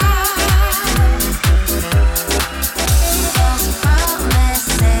false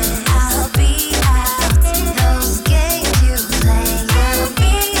promises. I'll be out. Those games you play. I'll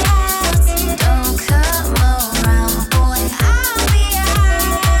be out. Don't come around, boy. I'll be out.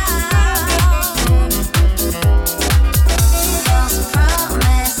 False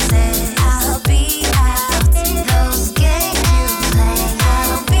promises. I'll be out. Those games you play.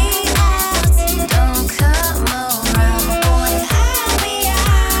 I'll be out. Don't come around, boy. I'll be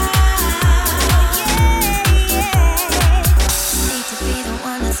out. Need to be the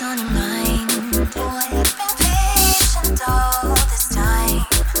one that's on your mind. Boy, I've been patient all this time.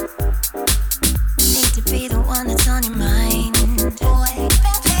 Need to be the one that's on your mind. Boy,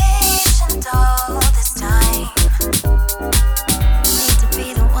 I've been patient all this time. Need to be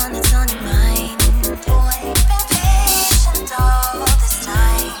the one that's on your mind. Boy, I've been patient all this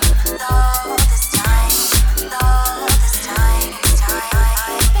time. All this time. All this time. I've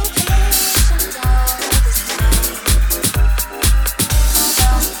been patient all this time.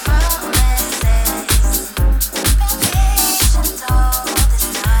 False promises. Been patient all this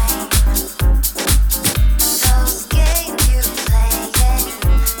time. Those games you play. Been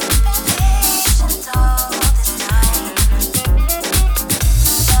patient all this time.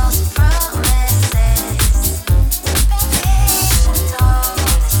 False promises. Been patient all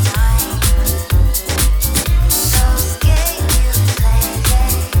this time. Those games you play.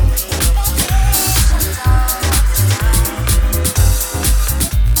 Been patient all this time.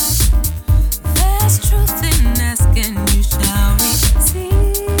 There's truth in asking, you shall receive.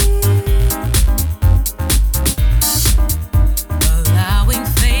 Allowing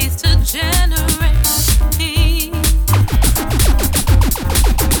faith to generate peace.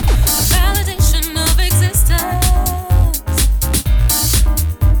 Validation of existence.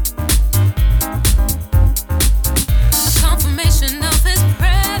 A confirmation of his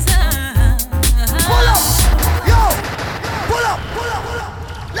presence. Pull up, yo, pull up, pull up, pull up.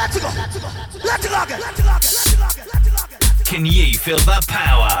 Let's go, let's go, let's go again. Can you feel the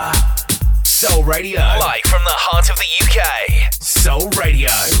power? Soul Radio, live from the heart of the UK. Soul Radio.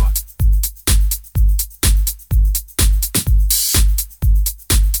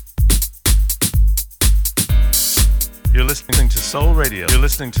 listening to Soul Radio. You're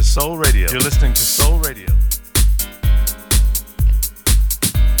listening to Soul Radio. You're listening to Soul Radio.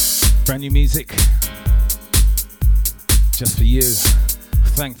 Brand new music. Just for you.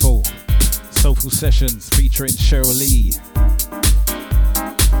 Thankful. Soulful Sessions featuring Cheryl Lee.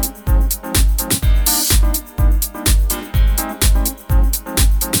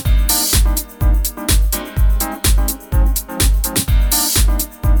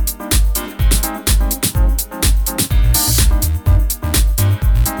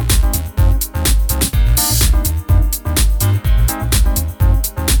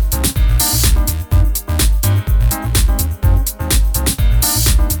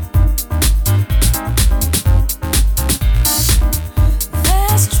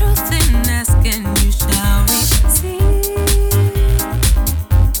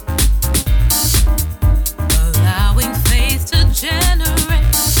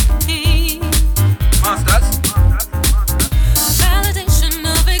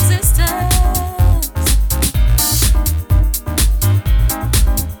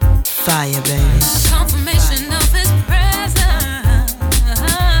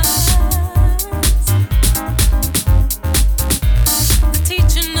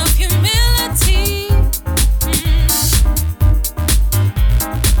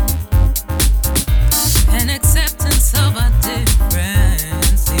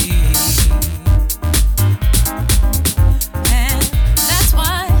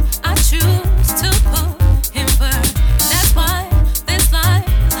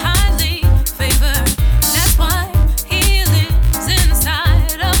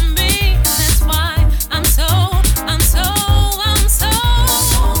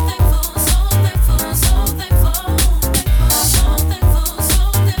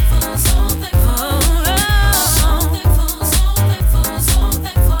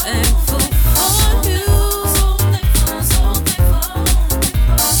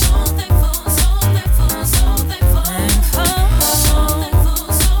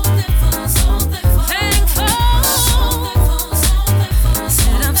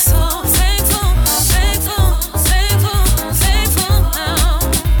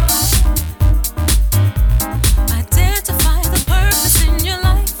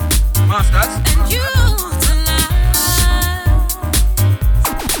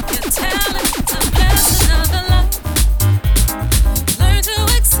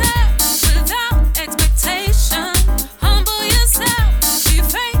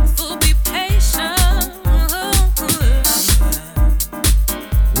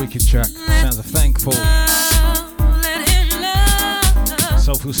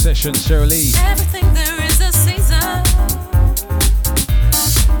 Cheryl Lee. Everything there is a season.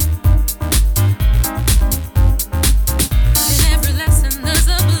 In every lesson there's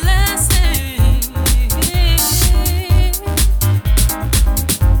a blessing.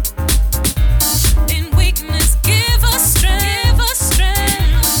 In weakness give us strength.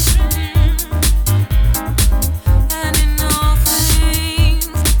 And in all things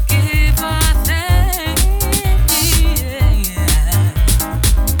give our thanks.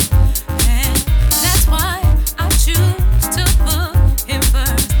 That's why I choose to put him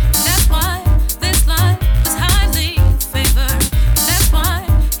first. That's why this life is highly favored. That's why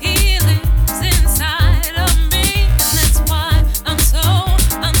he lives inside of me. And that's why I'm so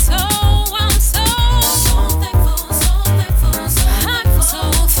thankful. I'm so thankful. I'm so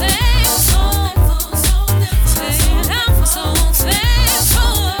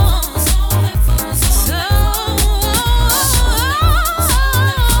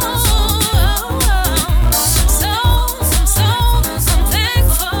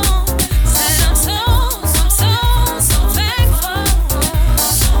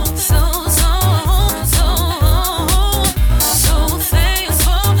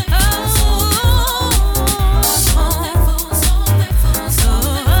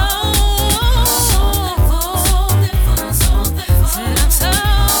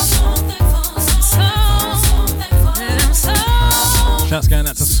thankful. Shouts going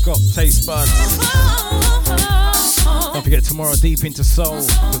out to Scott Taste Buds. Don't forget tomorrow Deep Into Soul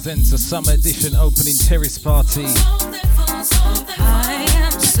presents a summer edition opening terrace party.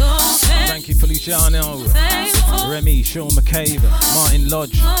 Thank you Feliciano, Remy, Sean McCabe, Martin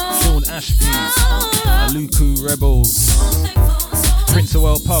Lodge, Sean Ashby, Aluku Rebels, Prince of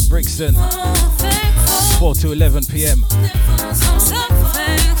Wales Pub Brixton, 4 to 11 p.m.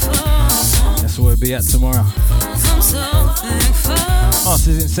 That's where we'll be at tomorrow.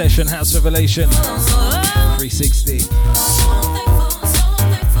 Masters in Session, House Revelation 360.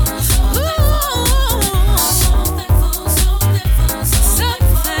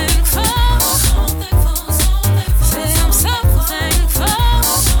 I'm so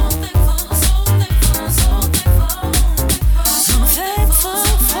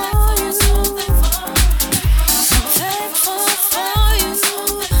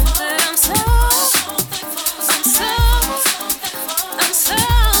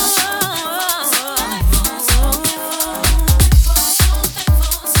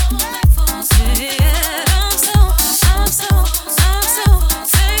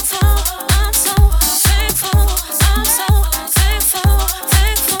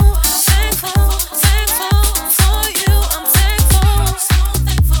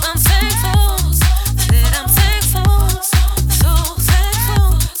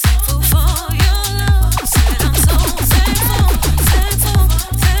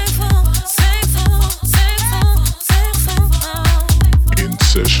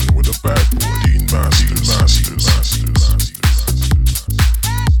session with a bad boy, Dean Masters.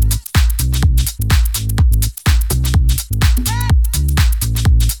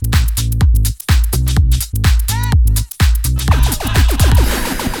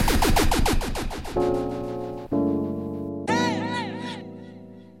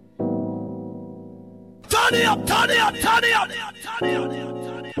 Turn it up, turn it up, turn it up.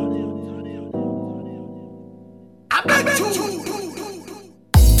 I beg you.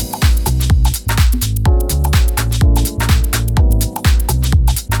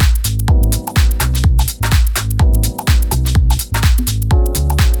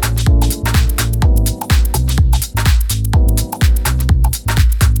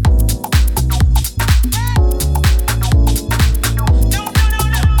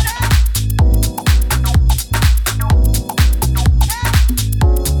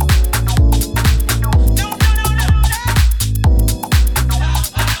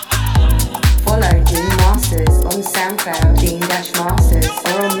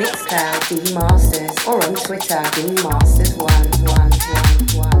 Twitter, Dean Masters 11111.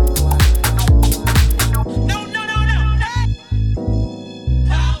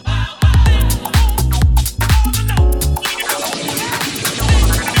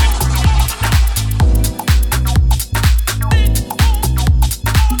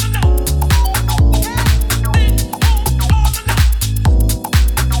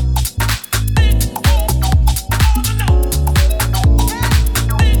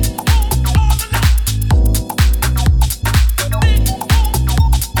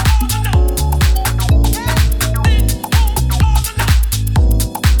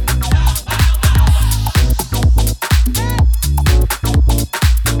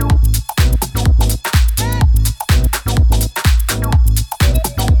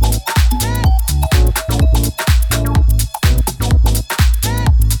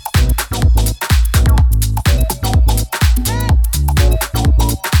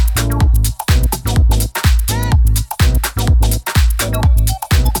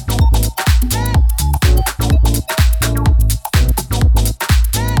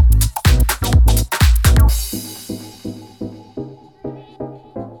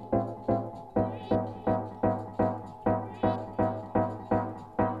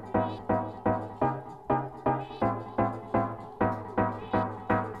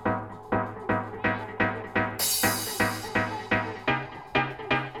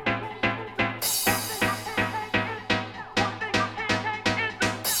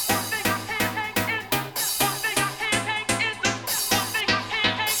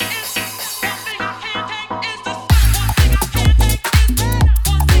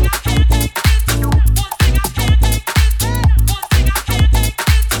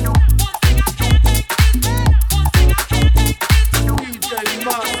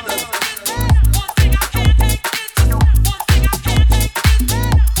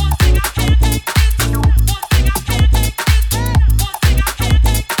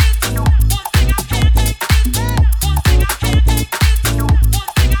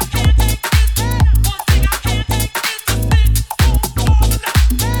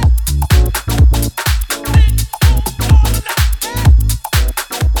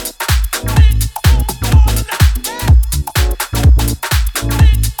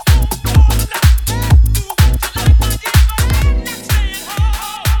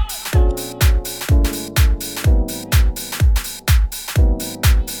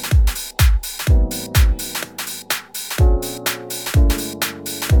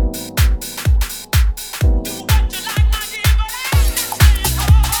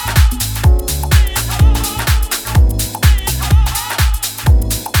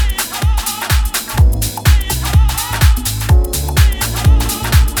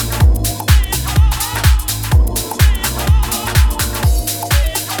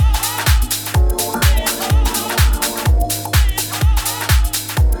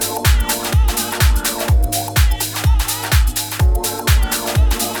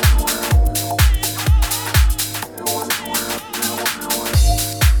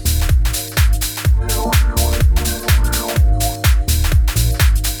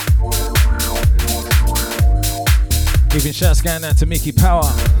 Giving shouts going out to Mickey Power,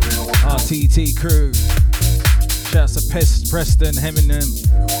 RTT crew. Shouts to Preston, Heminem.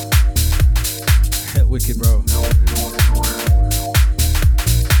 Wicked, bro.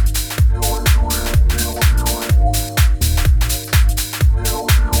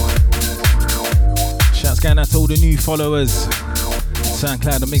 Shouts going out to all the new followers.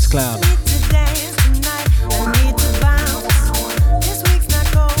 SoundCloud and Mixcloud.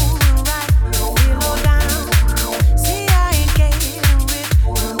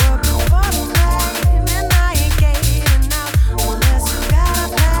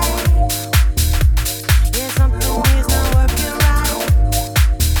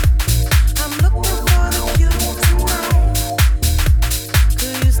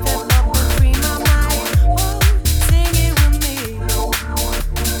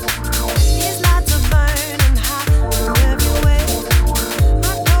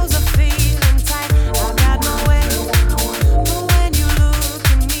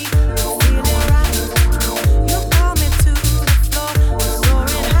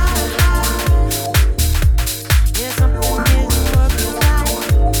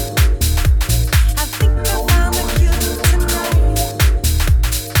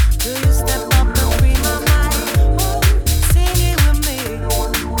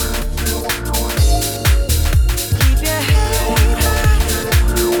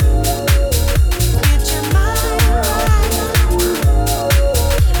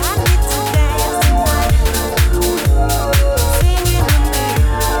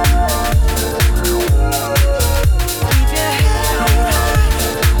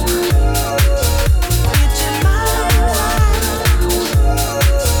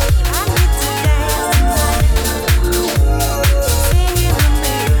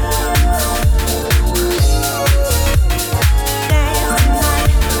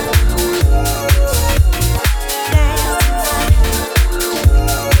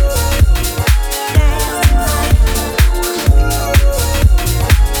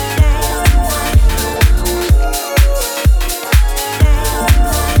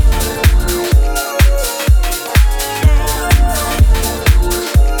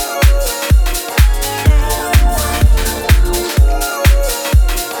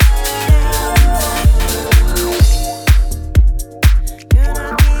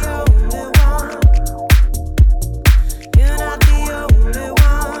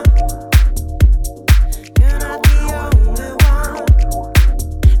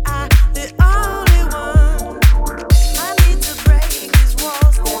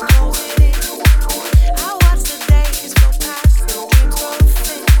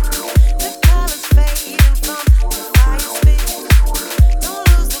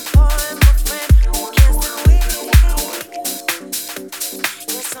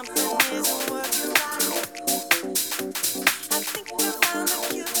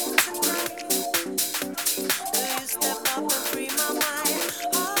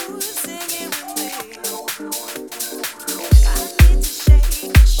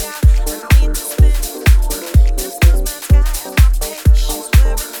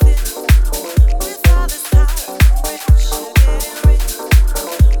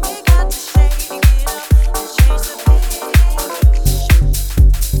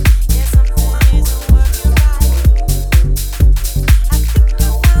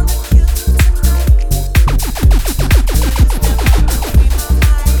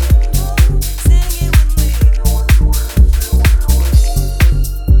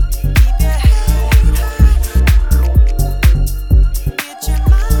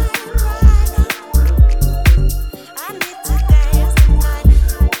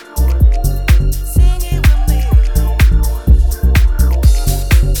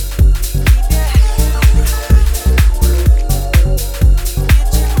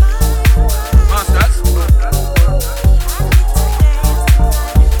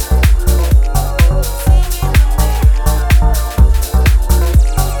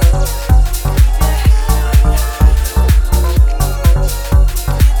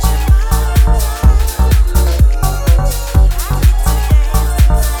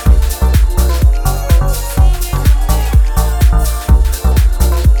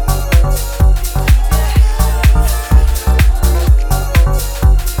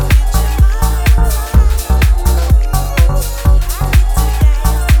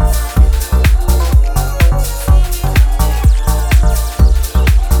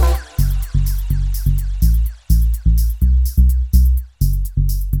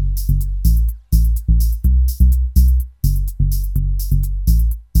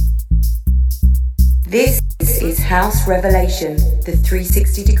 This is House Revelation, the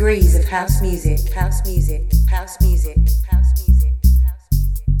 360 degrees of house music, house music, house music, house music, house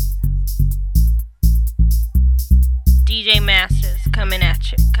music. DJ Masters coming at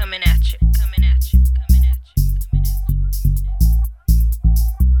you, coming at you, coming at you, coming at you, coming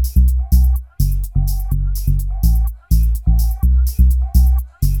at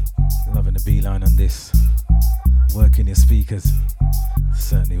you. Loving the beeline on this. Working your speakers,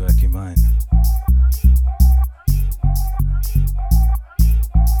 certainly working mine.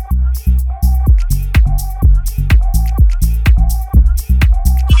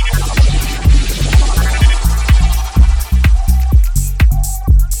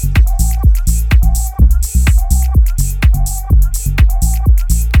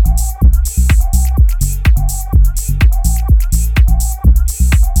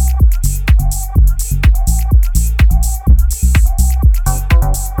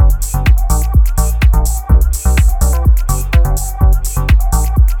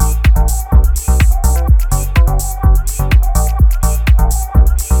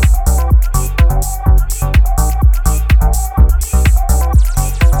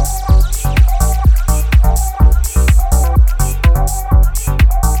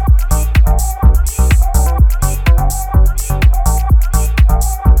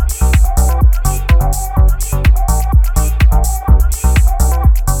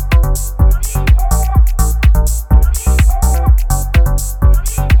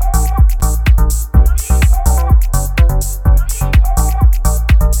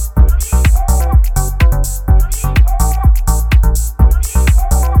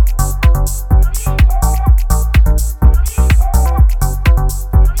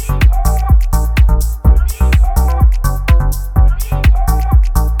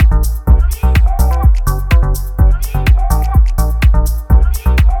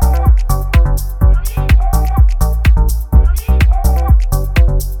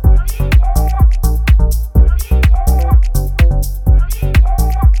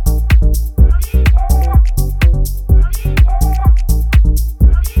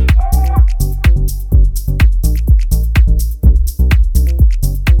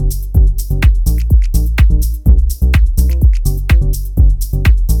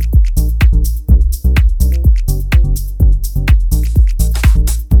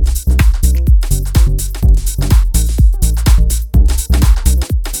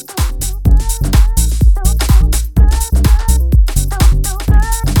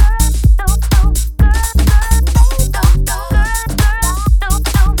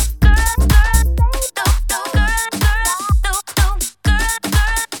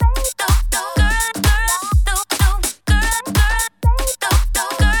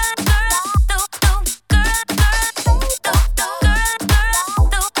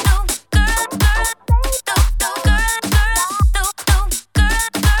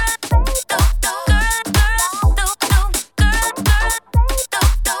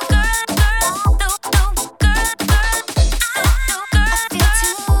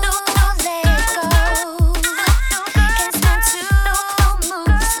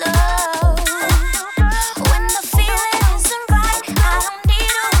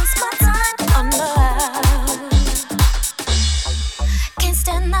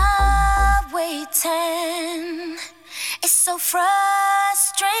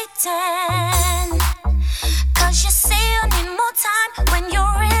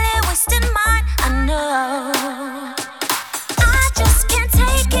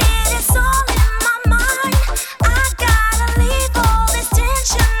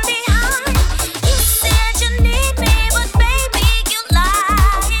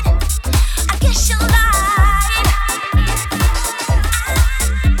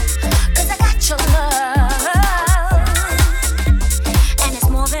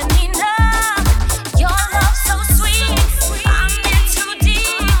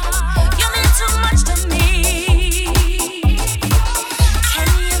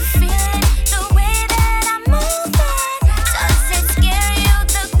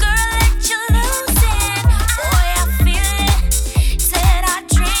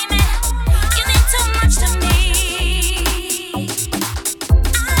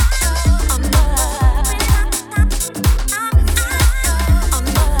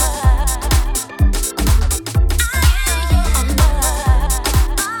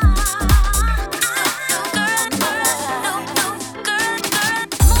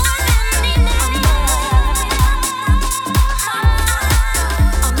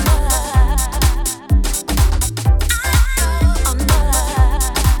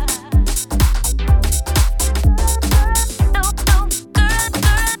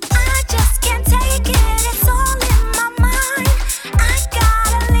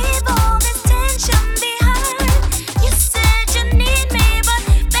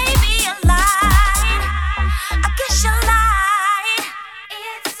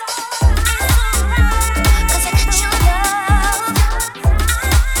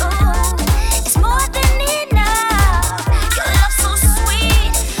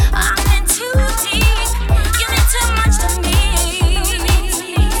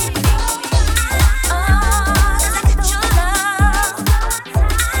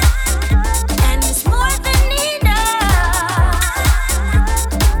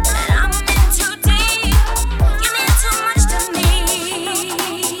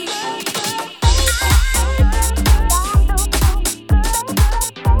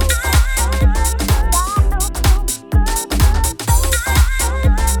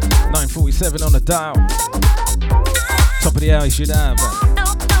 7 on the dial. Top of the hour you should have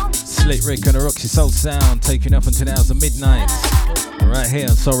Slick Rick and the Roxy Soul Sound taking up until the hours of midnight. Right here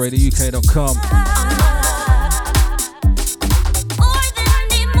on soulradiouk.com.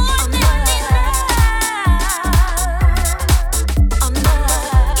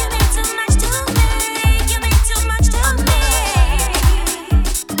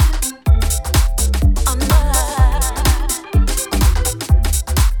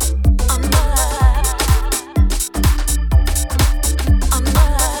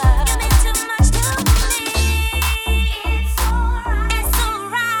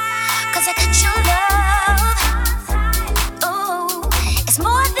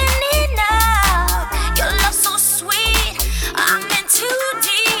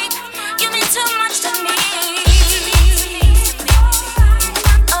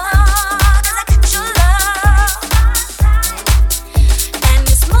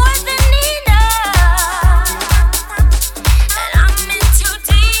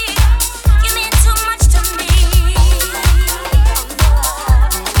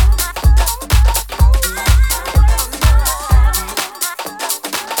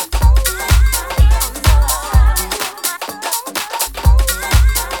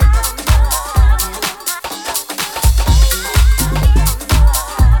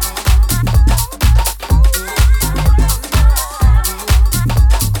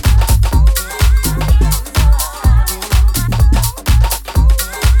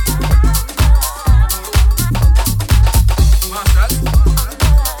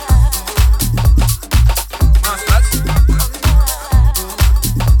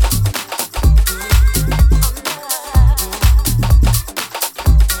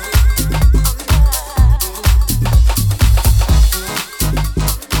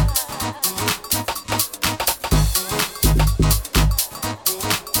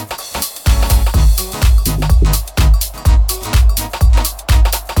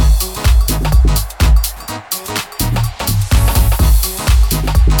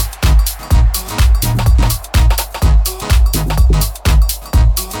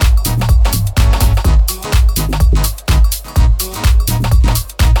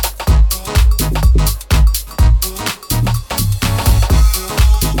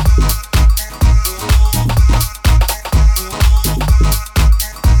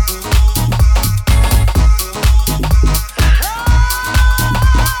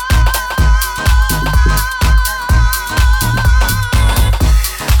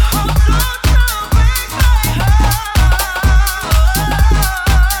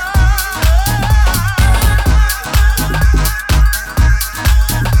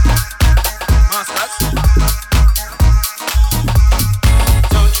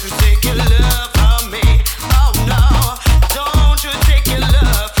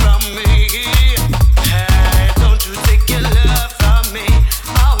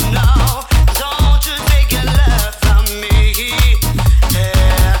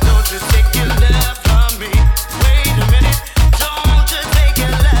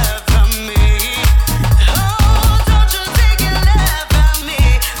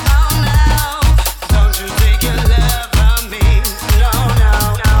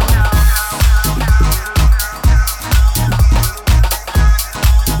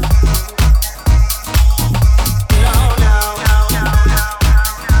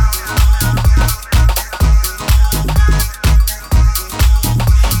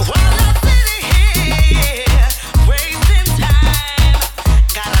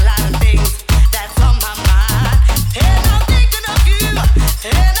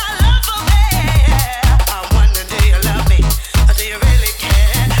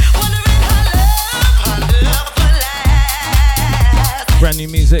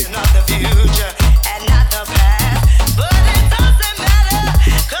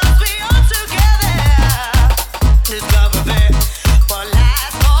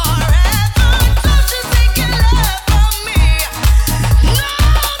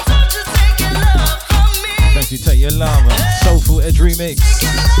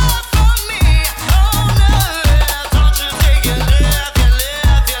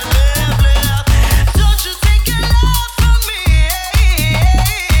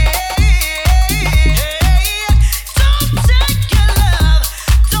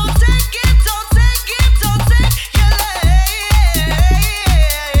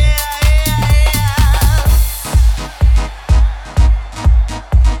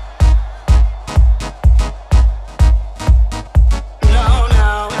 No,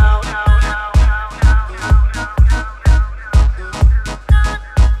 no, no.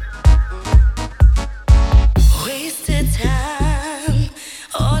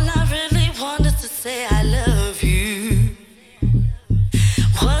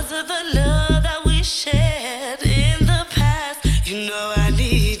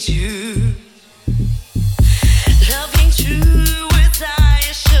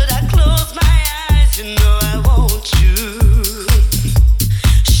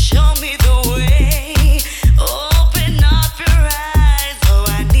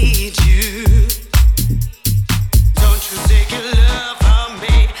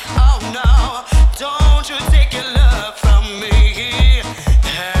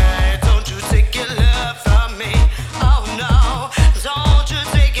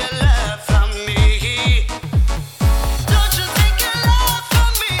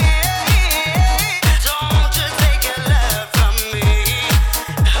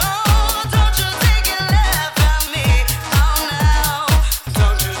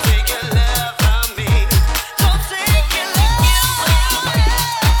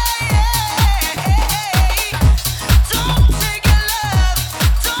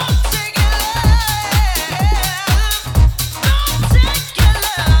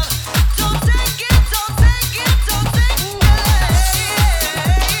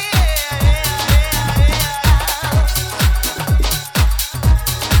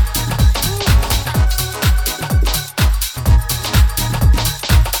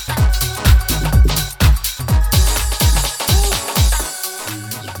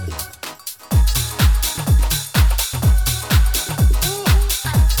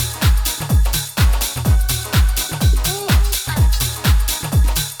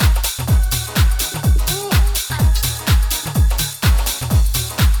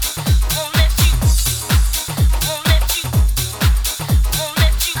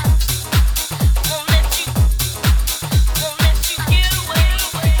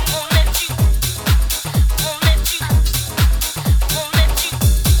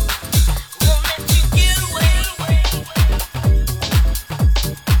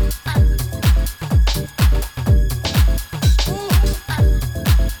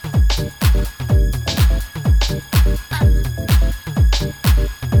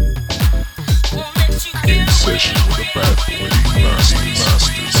 session with a bad boy, Masters.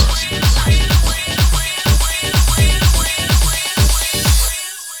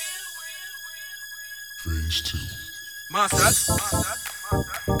 Phase 2. Masters.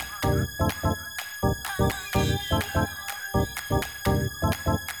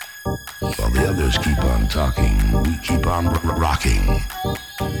 While the others keep on talking, we keep on rocking.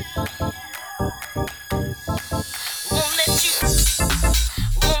 Won't let you,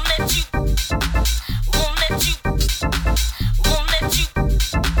 won't let you, won't let you, won't let you,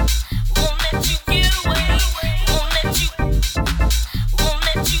 won't let you get away, won't let you, won't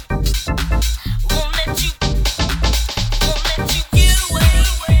let you, won't let you, won't let you get away.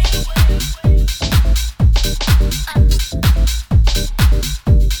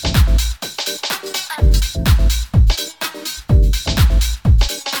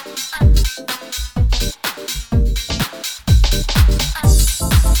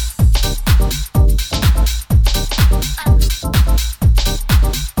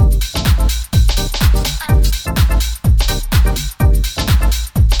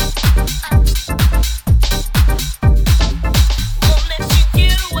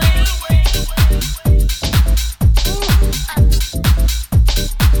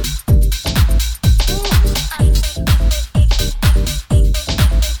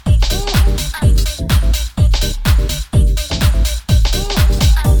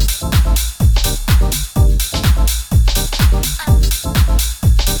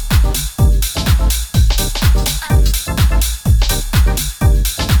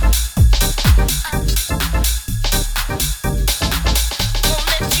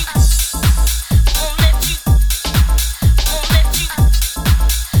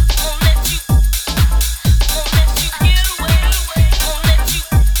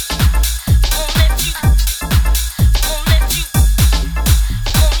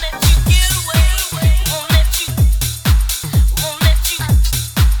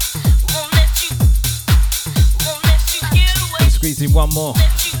 One more.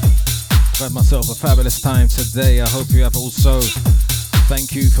 I've had myself a fabulous time today. I hope you have also.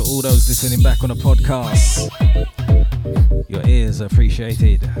 Thank you for all those listening back on the podcast. Your ears are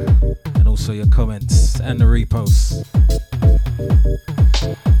appreciated, and also your comments and the reposts.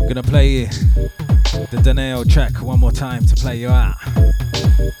 I'm gonna play the Daneo track one more time to play you out.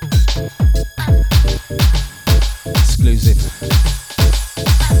 Exclusive.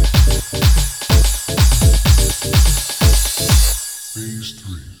 Phase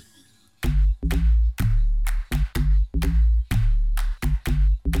 3.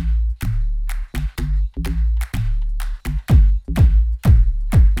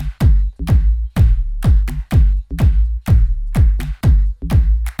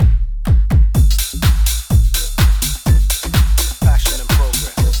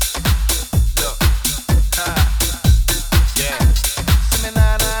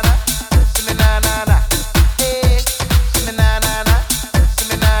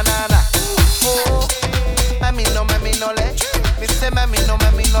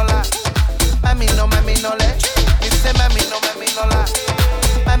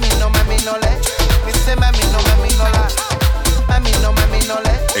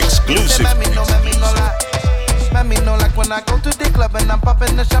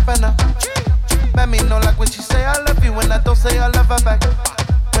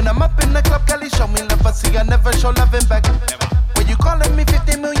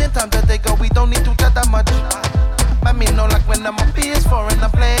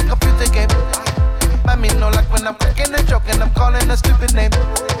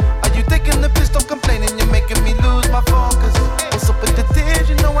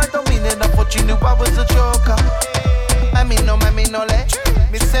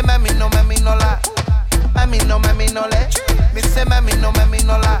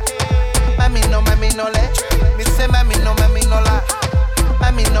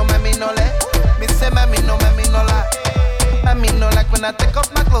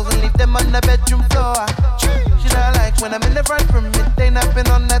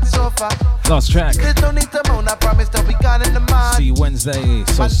 Last track. See you Wednesday,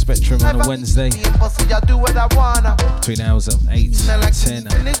 Soul Spectrum on a Wednesday. Between hours of 8 and 10.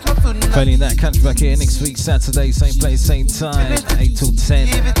 Failing that, catch back here next week, Saturday, same place, same time, 8 till 10.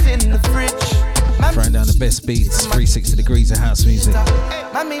 Throwing down the best beats, 360 degrees of house music.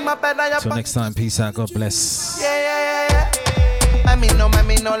 Till next time, peace out, God bless.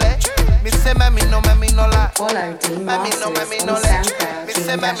 Follow Dean Masters on SoundCloud,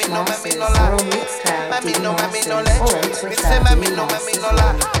 Dean Masters, or on Mixcloud, Dean Masters, or on Twitter, Dean Masters.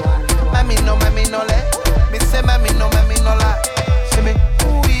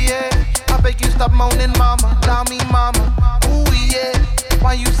 I beg you stop moaning, mama. Allow me, mama. Ooh, yeah.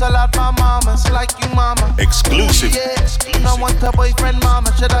 Why you sell out my mama? It's like you, mama. Exclusive. Ooh, yeah. No want a boyfriend,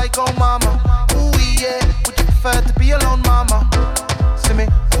 mama. Should I go, mama? Ooh, yeah. Would you prefer to be alone, mama? See me?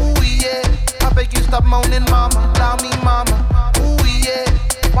 Ooh, yeah. I beg you stop moaning, mama. Allow me, mama. Ooh, yeah.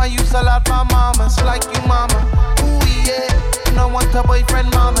 Why you sell out my mama? It's like you, mama. Ooh, yeah. No want a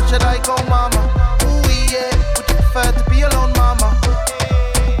boyfriend, mama. Should I go, mama? Ooh, yeah. Would you prefer to be alone, mama?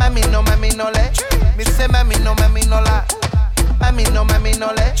 Mami no le. Me say mami no la. Mami no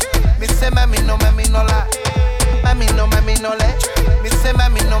le. Me say mami no la. Mami no le. Me say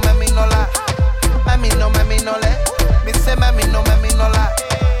mami no la. Mami no le. Me say mami no la.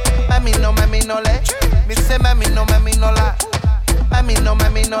 Mami no le. Me say mami no la.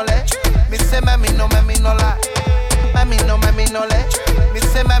 Mami no le. Me say mami no la. Mami no le. Me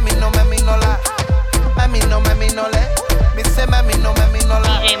say mami no la. Mami no le. Me say mami no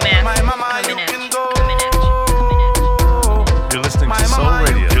la. My mama, you can go. You're listening to Soul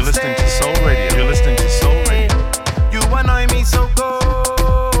Radio. You're listening to Soul Radio. You're listening to Soul Radio. You annoy me, so go.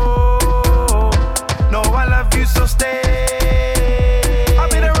 No, I love you, so stay. I'll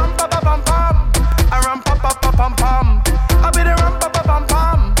be the rum pa pa pum pum. I rum pa pa pa pum pum. I'll be the rum pa pa pum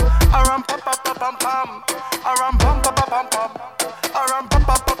pum. I rum pa pa pa pum pum. I rum pum pa pa pum pum. I rum pa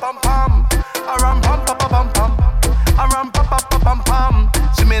pa pa pum pum. I rum pum pa pa pum pum. I rum pa pa pa pum pum.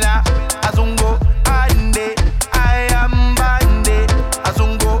 Simina azungo ande. I am bande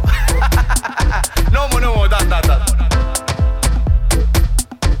azungo. No more that.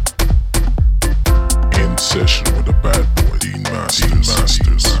 In session with the bad boy, Dean Masters.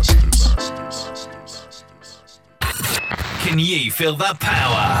 Can you feel the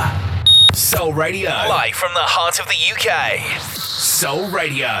power? Soul Radio, live from the heart of the UK. Soul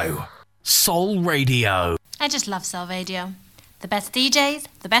Radio. Soul Radio. I just love Soul Radio. The best DJs,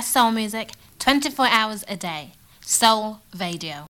 the best soul music, 24 hours a day. Soul Radio.